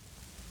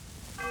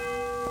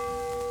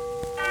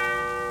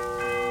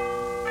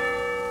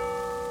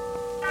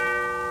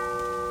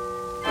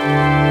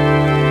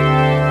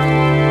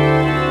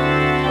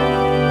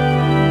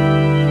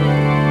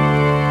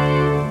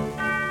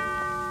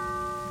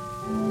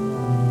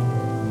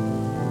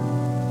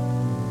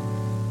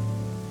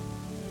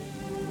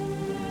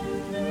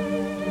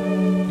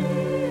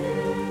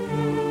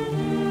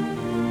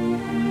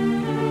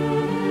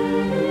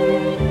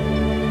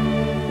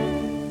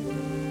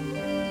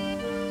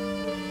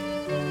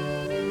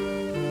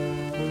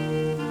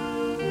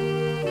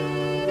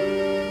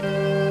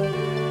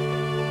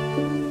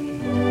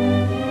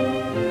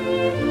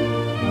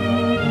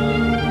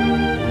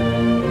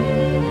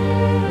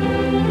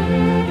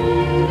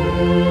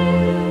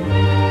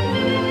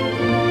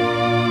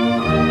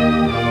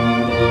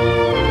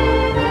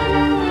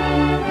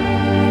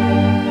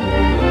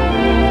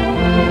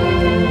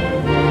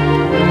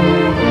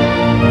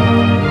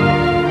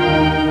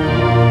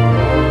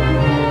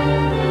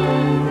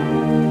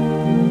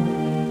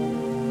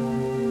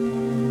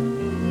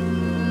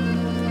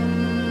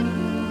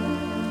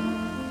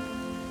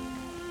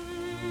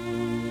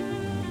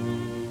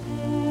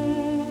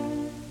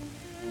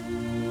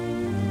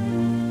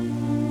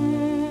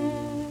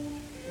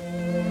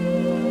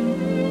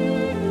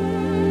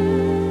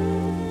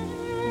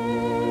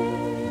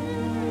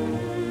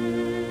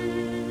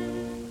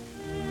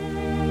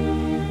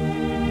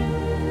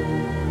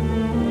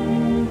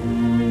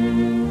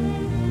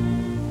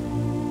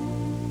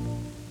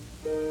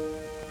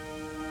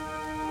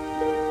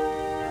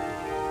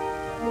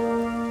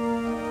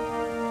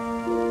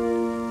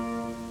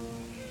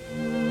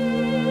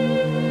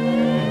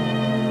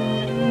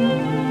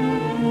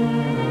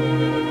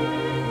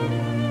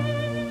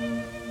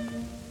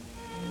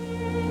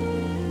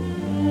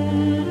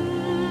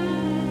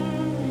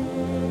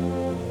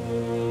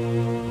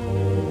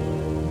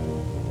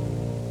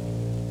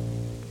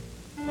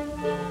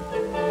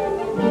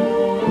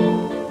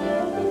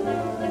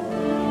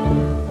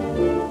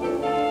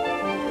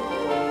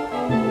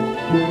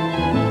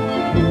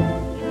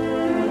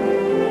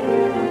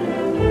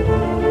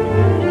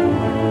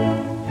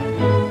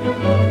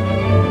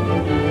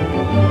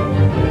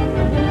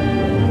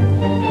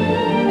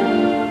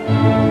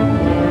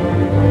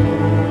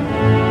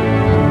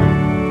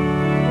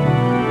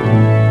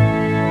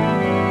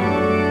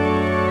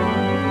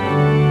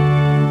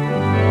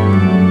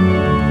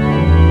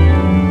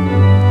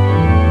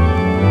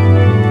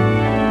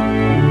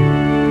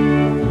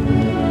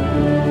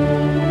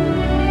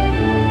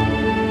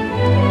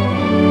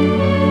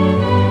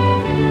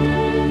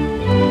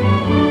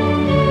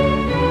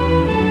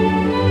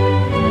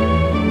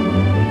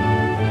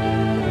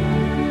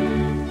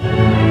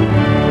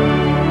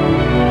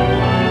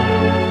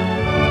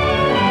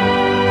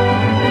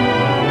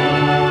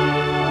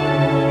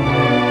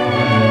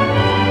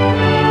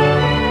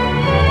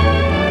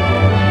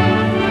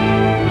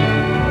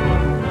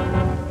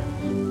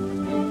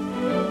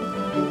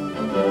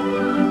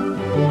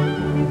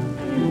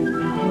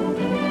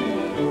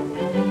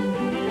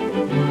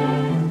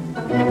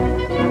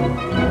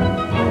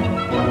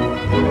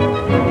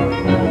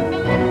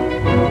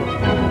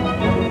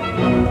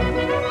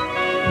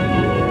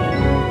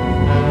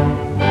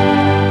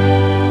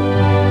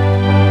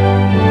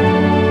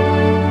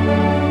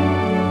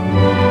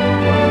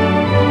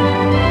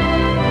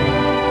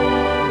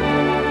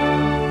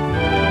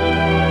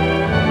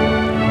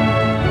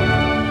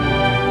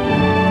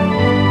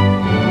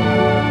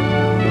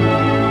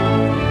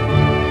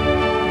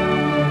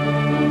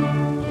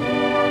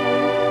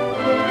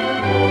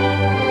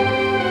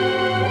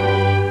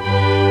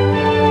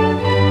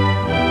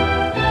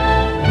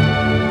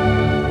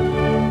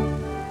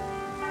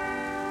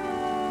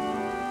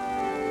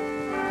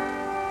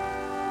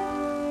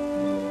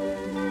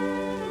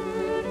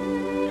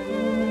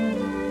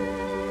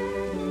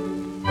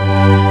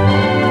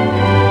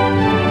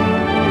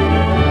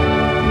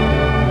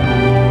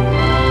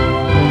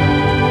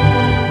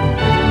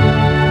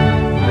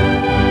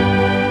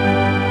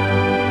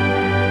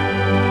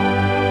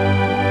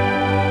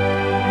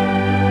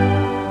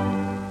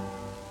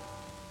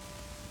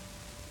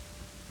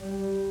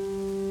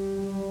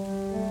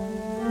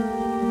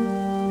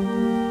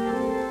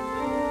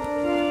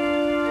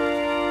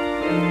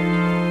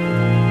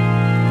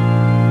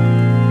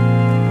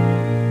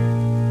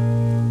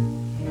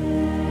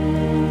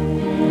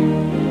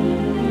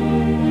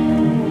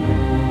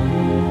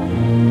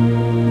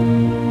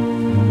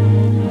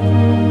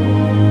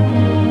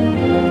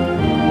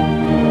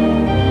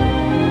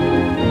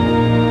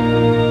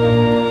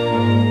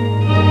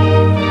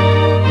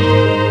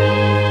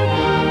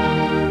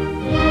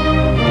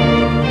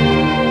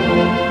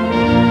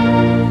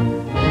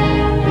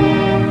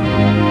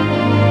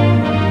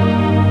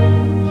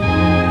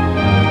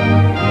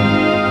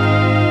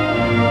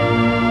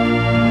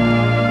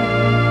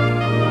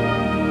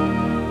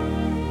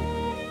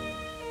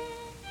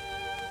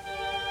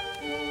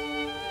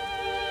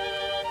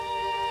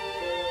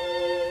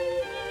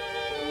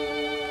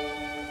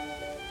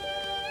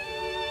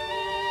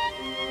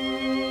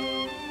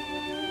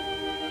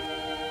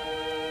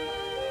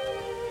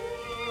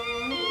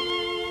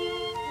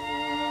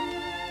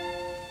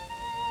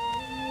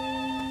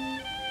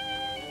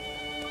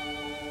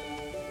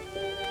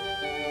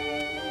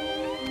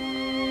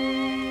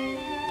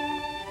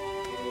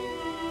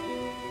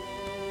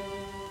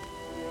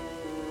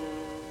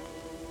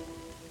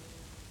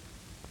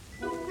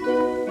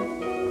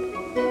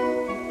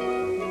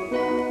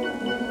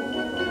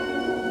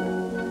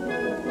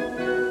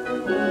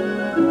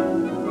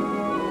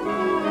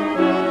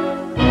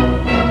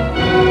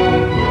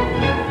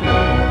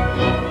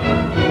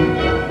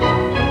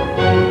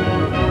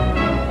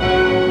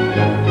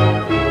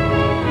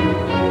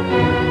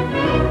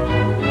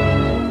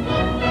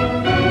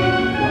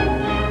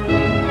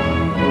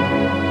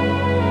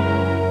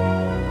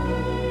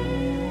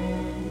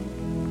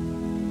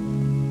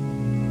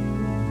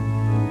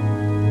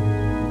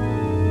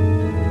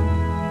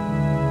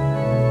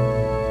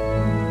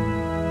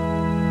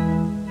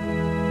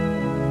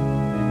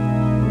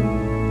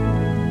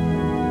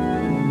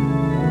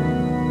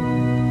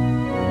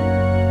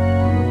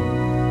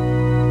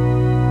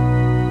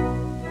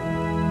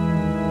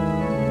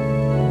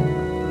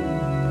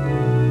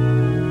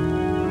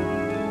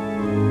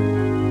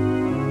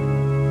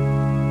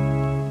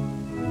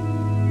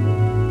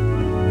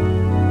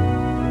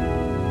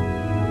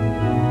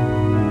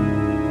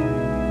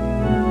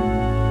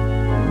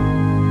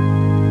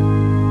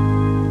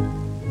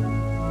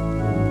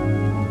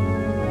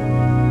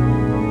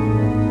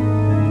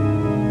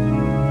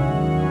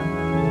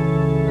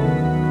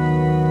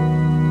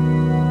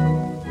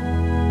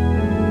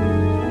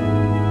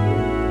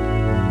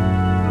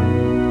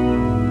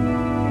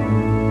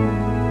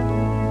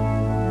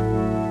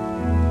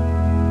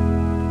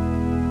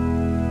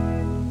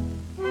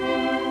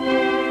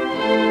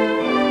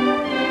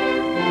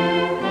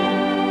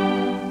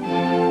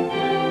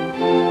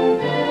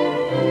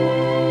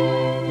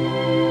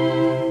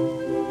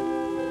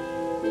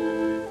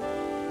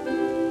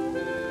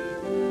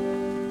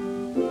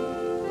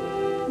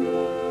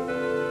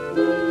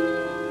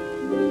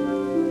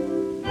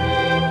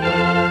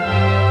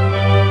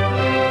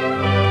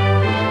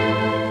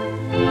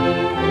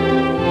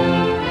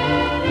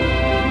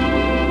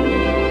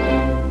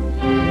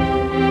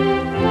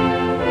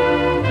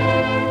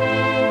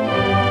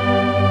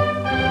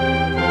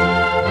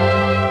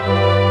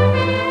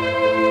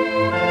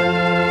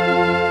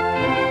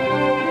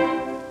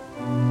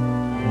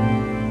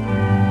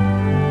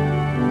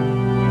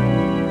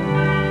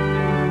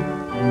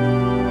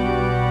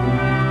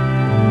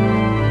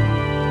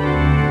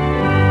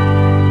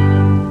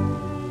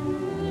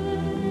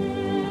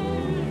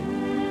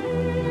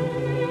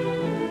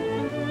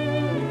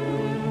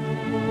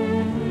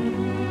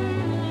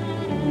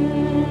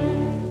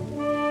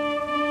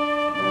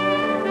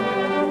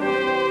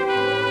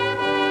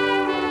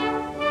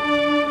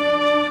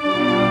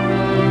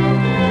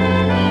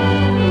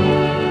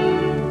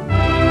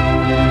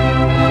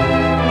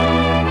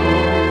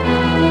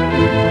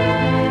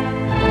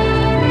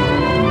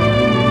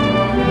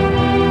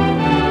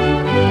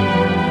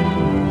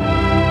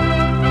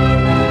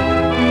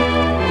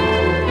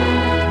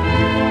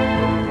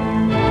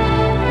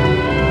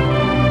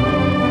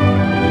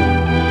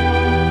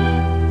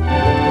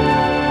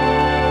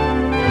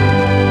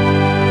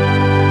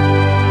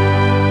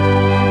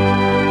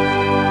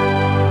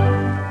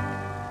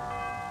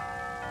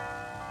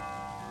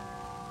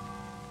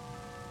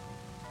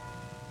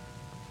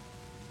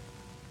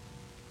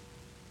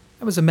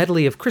 was a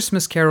medley of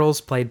Christmas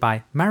carols played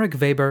by Marek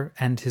Weber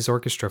and his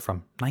orchestra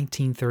from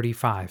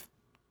 1935.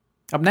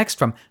 Up next,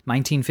 from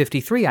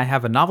 1953, I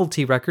have a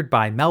novelty record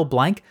by Mel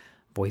Blanc,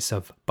 voice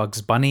of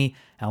Bugs Bunny,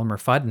 Elmer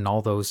Fudd, and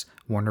all those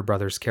Warner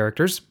Brothers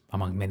characters,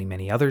 among many,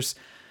 many others.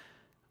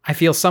 I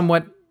feel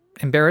somewhat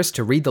embarrassed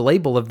to read the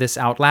label of this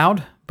out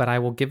loud, but I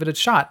will give it a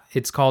shot.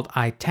 It's called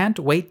I Tan't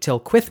Wait Till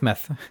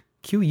Quithmuth,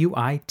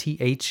 Quithmuth.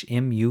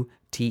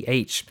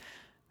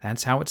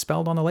 That's how it's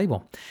spelled on the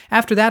label.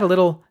 After that, a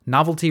little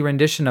novelty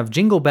rendition of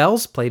Jingle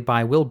Bells, played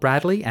by Will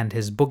Bradley and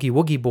his Boogie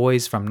Woogie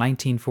Boys from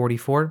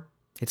 1944.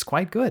 It's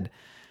quite good.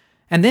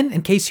 And then,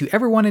 in case you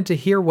ever wanted to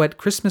hear what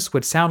Christmas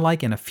would sound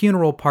like in a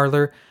funeral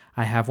parlor,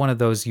 I have one of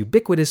those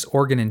ubiquitous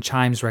organ and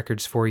chimes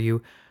records for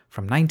you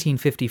from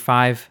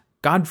 1955.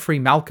 Godfrey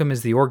Malcolm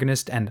is the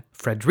organist, and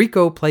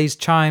Frederico plays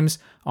chimes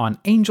on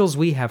Angels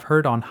We Have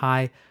Heard on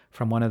High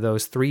from one of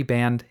those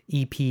 3-band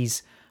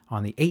EPs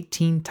on the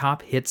 18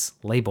 Top Hits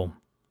label.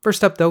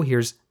 First up, though,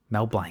 here's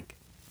Mel Blanc.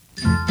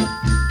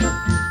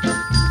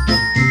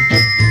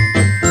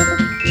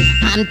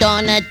 I'm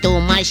gonna do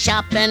my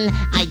shopping,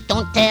 I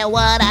don't care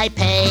what I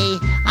pay.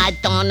 I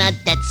gonna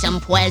get some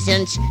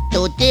presents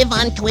to give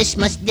on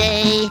Christmas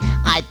Day.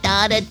 I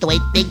got a great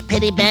big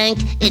piggy bank,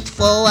 it's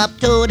full up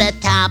to the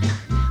top.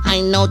 I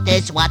know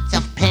there's lots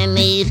of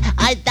pennies,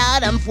 I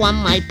got them from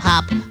my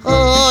pop.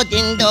 Oh,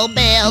 jingle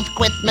bells,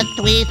 Christmas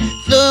tree,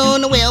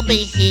 soon we'll be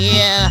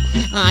here.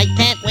 I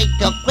can't wait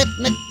till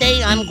Christmas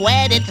Day, I'm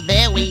glad it's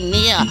very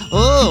near.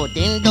 Oh,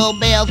 jingle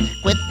bells,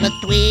 Christmas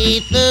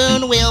tree,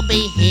 soon we'll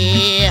be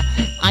here.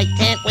 I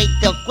can't wait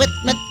till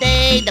Christmas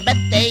Day, the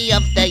best day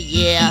of the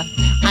year.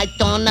 I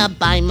gonna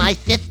buy my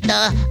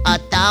sister a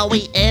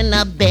dowie and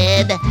a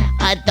bed.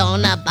 I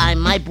gonna buy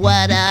my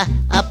brother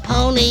a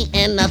pony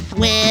and a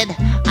thread.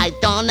 I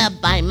gonna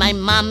buy my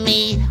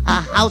mommy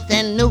a house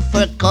and new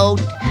fur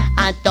coat.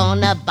 I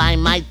gonna buy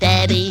my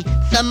daddy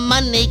some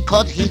money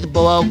 'cause he's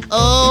broke.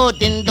 Oh,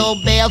 jingle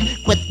bells,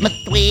 Christmas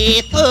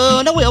tree,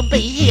 soon we'll be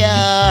here.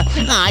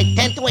 I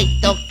can't wait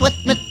till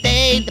Christmas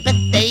Day, the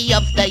best day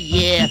of the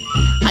year.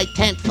 I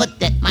can't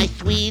forget my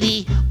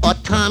sweetie or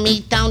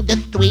Tommy down the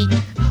street.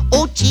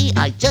 Oh gee,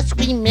 I just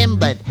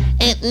remembered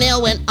Aunt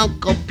Nell and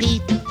Uncle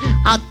Pete.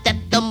 I'll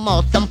get them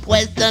all some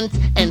presents,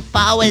 and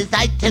far as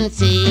I can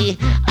see,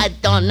 I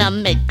gonna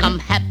make them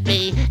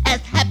happy as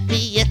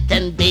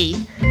can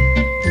be.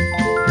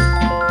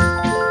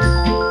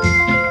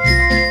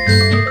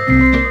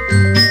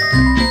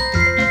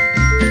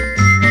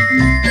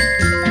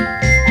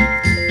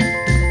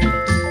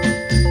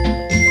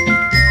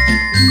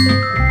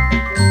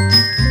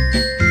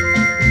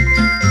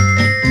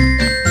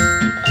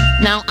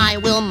 Now I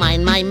will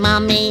mind my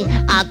mommy,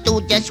 I'll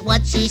do just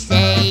what she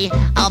say.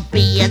 I'll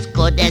be as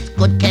good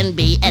can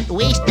be, at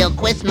least till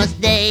Christmas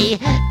Day.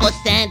 'Cause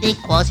Santa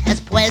Claus has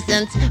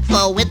presents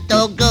for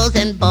little girls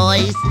and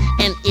boys.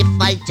 And if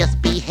I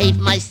just behave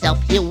myself,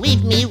 he'll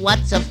leave me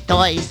lots of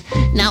toys.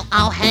 Now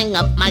I'll hang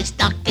up my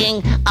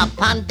stocking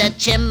upon the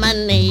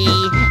chimney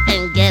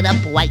and get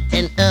up white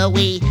and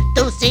early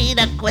to see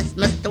the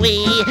Christmas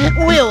tree.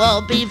 We'll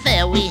all be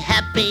very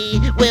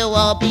happy, we'll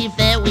all be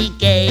very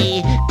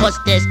gay, 'cause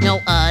there's no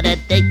other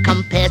day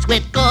compares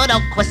with good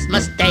old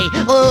Christmas Day.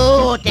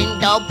 Oh,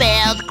 jingle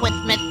bells,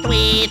 Christmas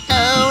tree,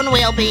 soon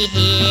we'll be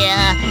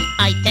here.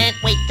 I can't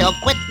wait till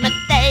Christmas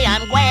Day,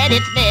 I'm glad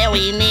it's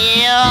very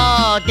near.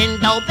 Oh,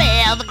 jingle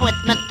bells,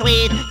 Christmas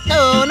tree,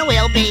 soon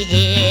we'll be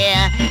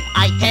here.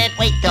 I can't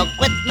wait till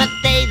Christmas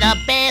Day, the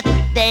best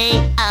day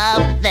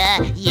of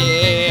the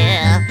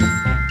year.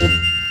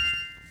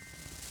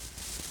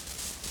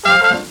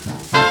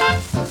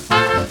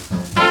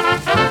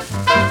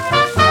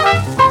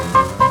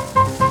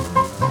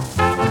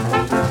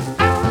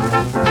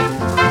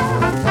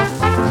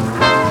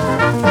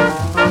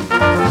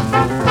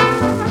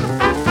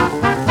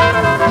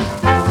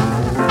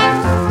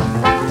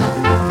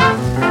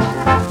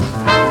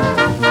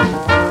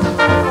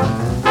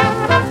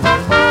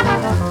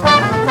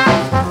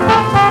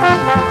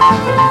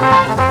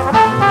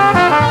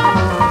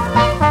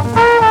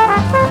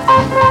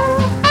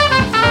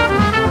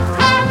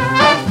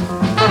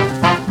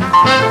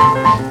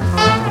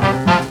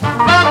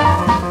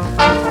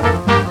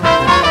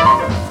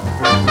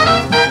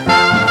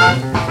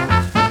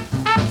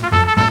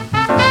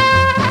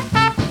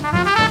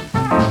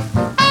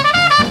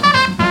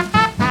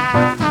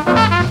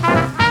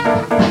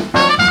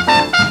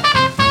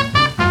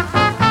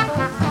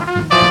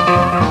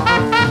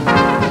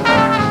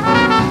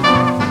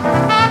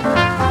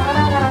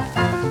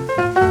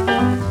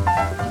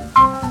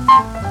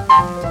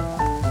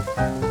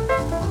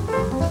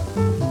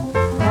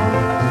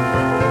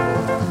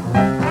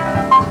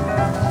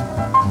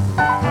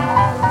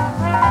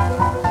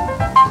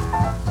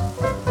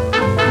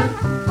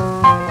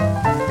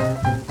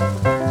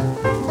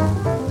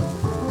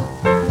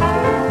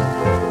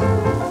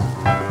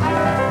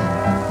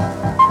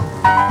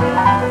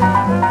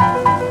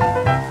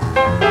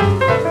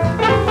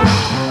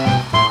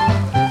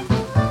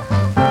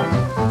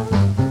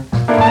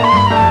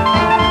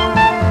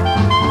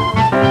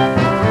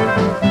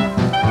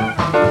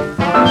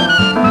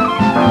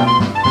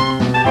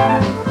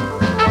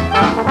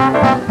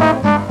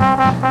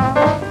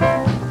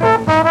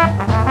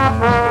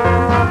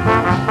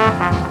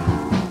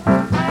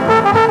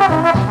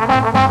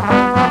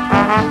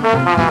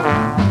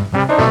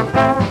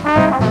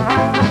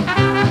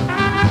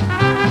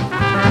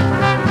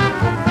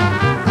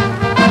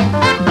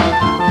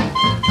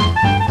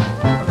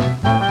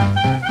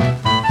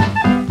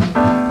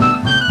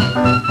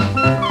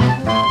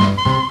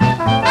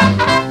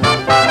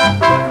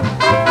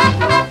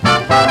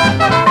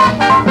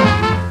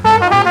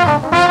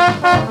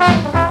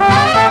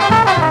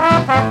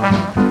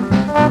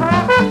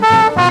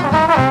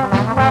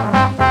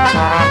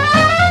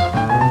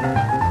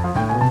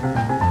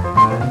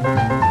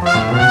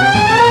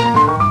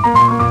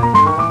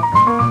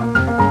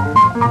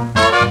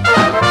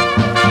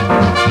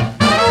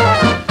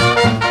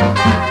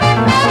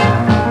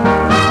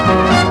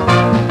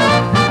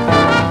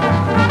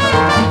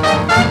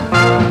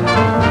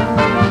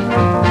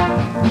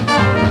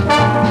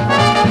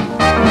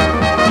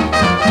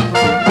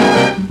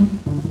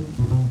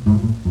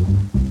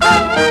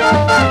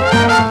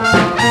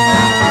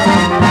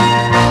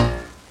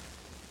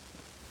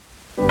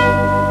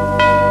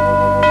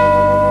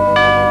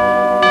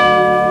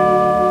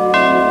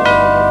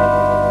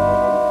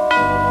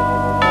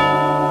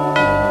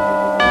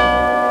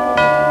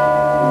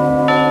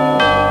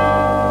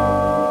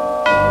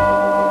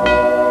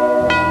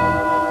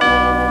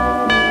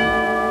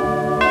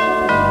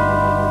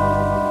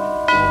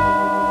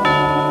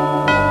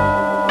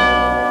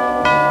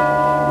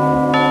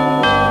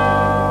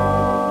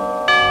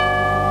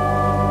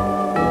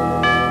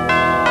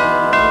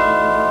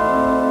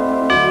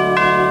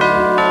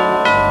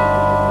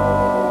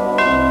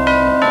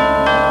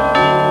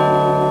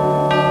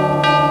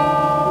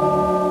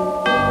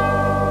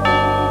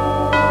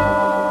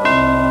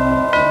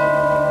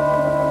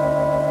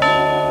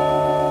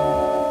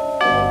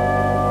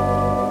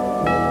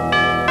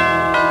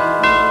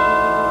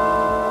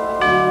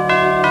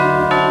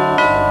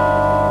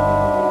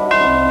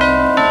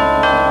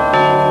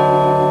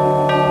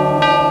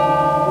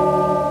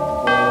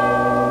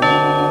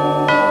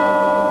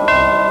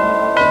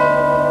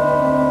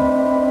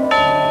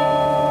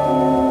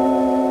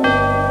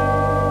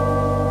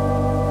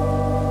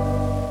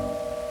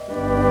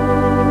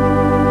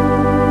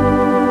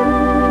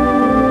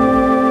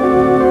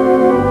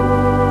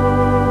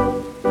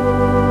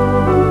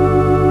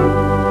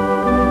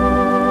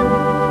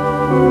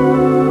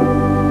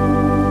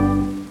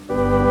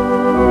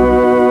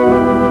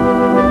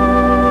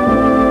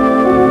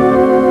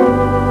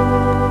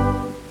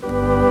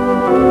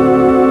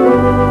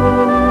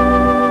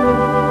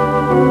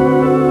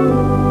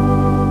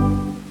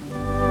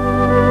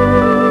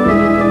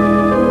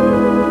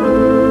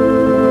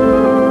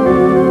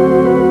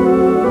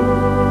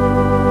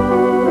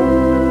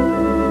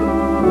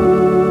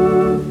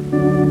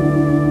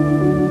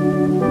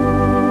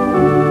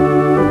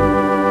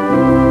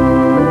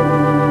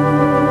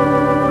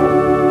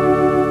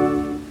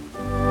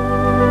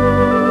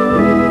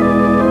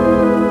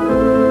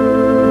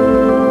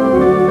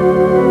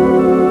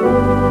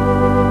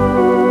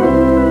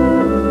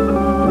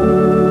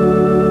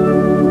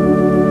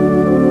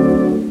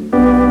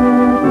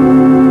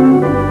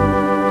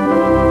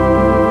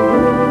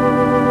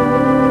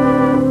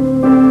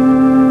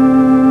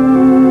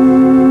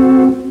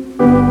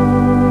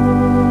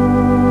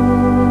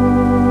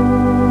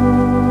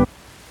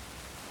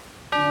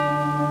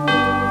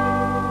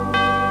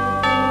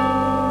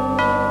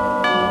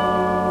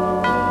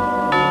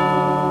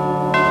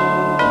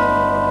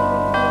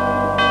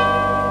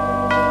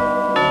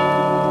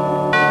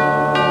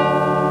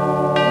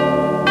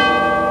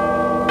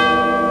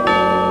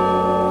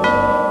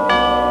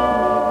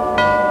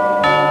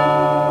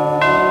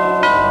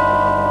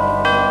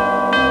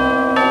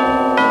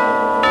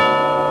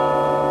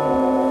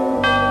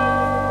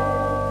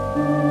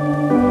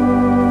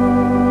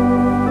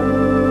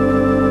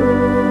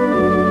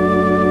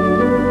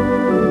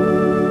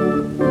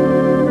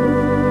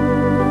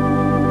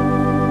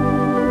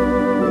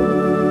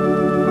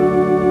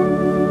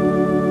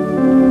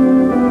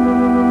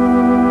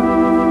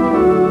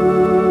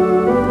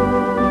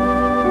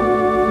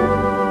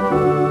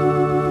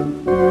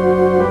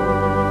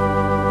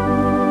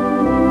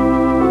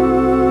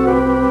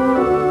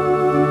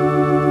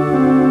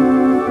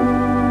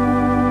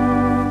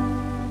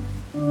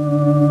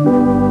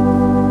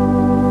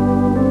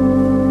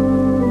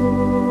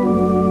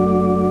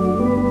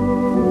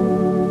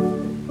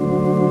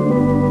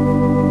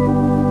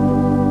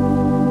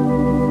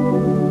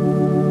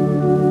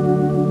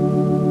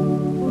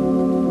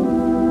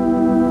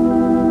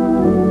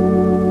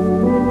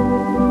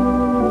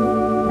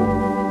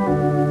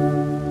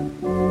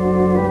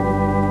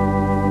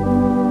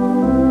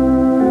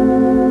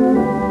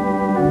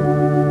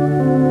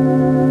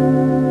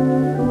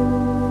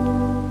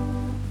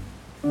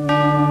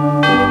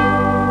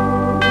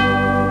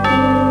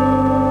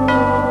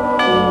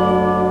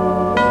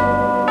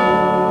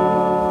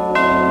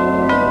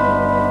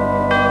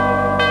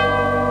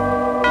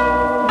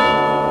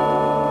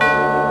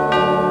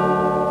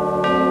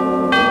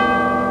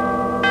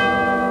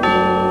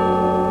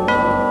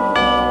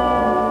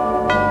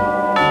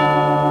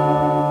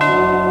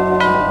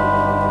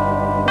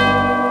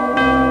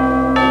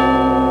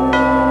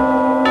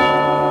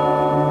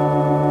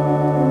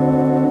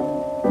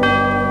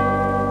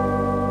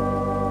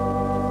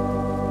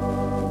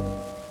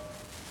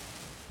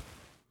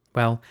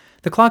 Well,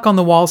 the clock on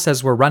the wall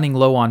says we're running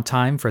low on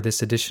time for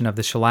this edition of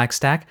the Shellac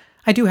Stack.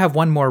 I do have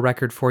one more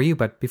record for you,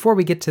 but before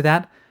we get to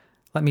that,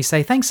 let me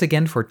say thanks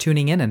again for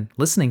tuning in and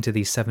listening to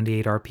these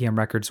 78 RPM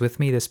records with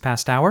me this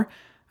past hour.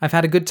 I've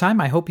had a good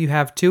time. I hope you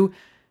have too.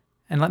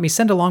 And let me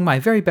send along my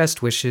very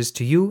best wishes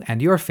to you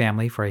and your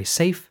family for a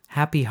safe,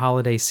 happy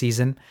holiday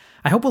season.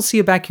 I hope we'll see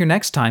you back here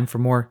next time for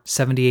more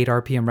 78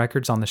 RPM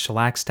records on the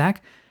Shellac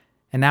Stack.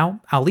 And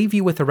now, I'll leave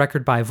you with a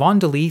record by Vaughn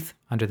DeLeith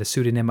under the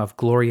pseudonym of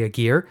Gloria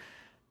Gear,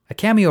 a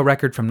cameo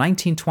record from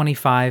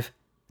 1925.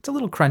 It's a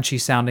little crunchy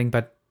sounding,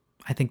 but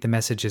I think the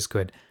message is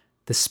good.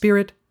 The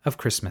Spirit of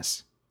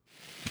Christmas.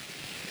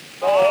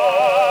 Star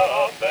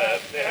of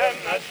Bethlehem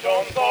that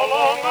shone so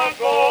long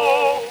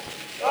ago,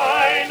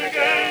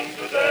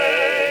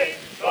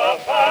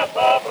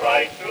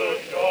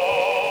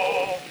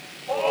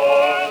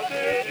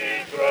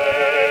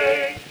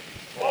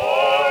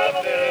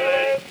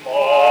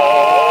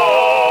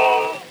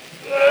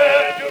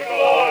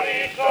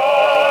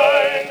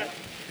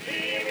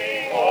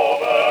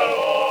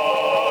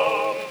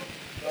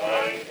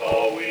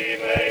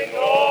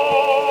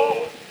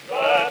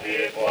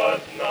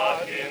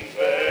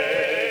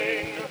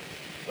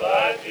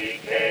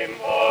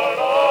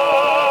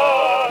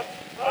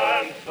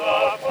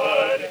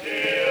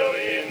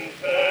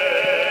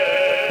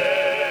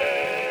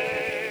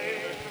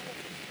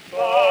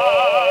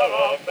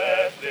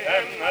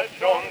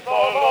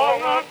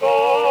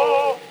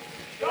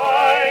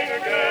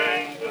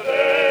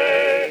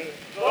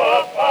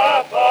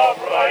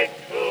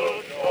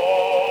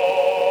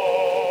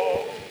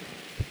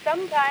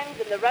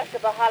 Sometimes in the rush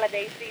of the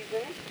holiday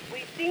season,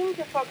 we seem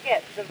to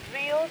forget the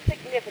real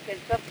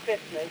significance of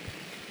Christmas.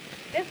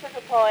 This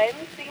little poem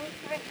seems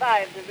to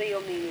revive the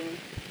real meaning.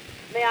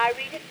 May I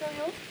read it to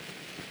you?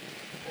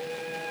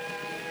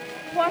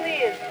 What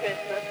is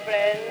Christmas,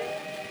 friends?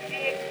 The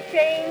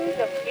exchange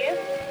of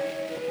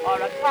gifts, or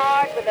a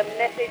card with a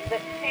message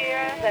that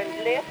cheers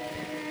and lifts?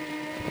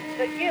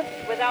 The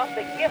gift without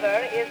the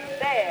giver is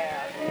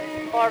bare,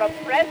 for a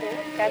present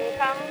can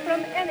come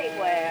from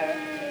anywhere.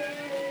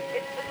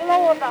 It's the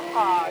glow of the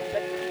heart,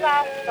 the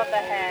clasp of the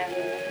hand,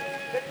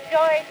 the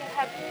joy to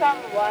have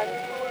someone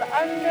who'll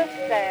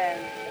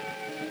understand.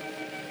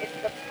 It's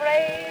the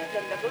praise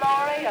and the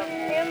glory of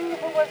him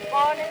who was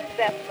born in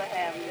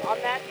Bethlehem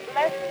on that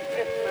blessed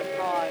Christmas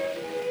morn.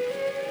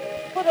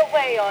 Put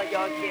away all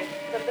your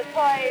gifts and the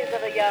toys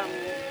of the young.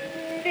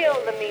 Still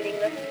the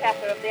meaningless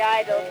chatter of the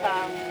idle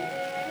tongue.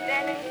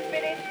 Then in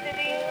spirit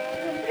sitting,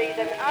 breathe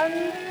an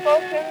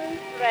unspoken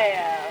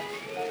prayer.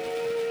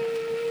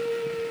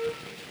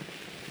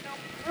 To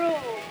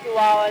prove to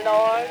our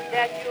Lord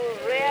that you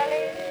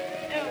really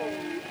do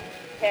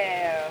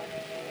care.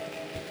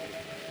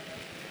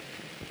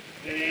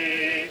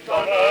 Peace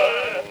on earth.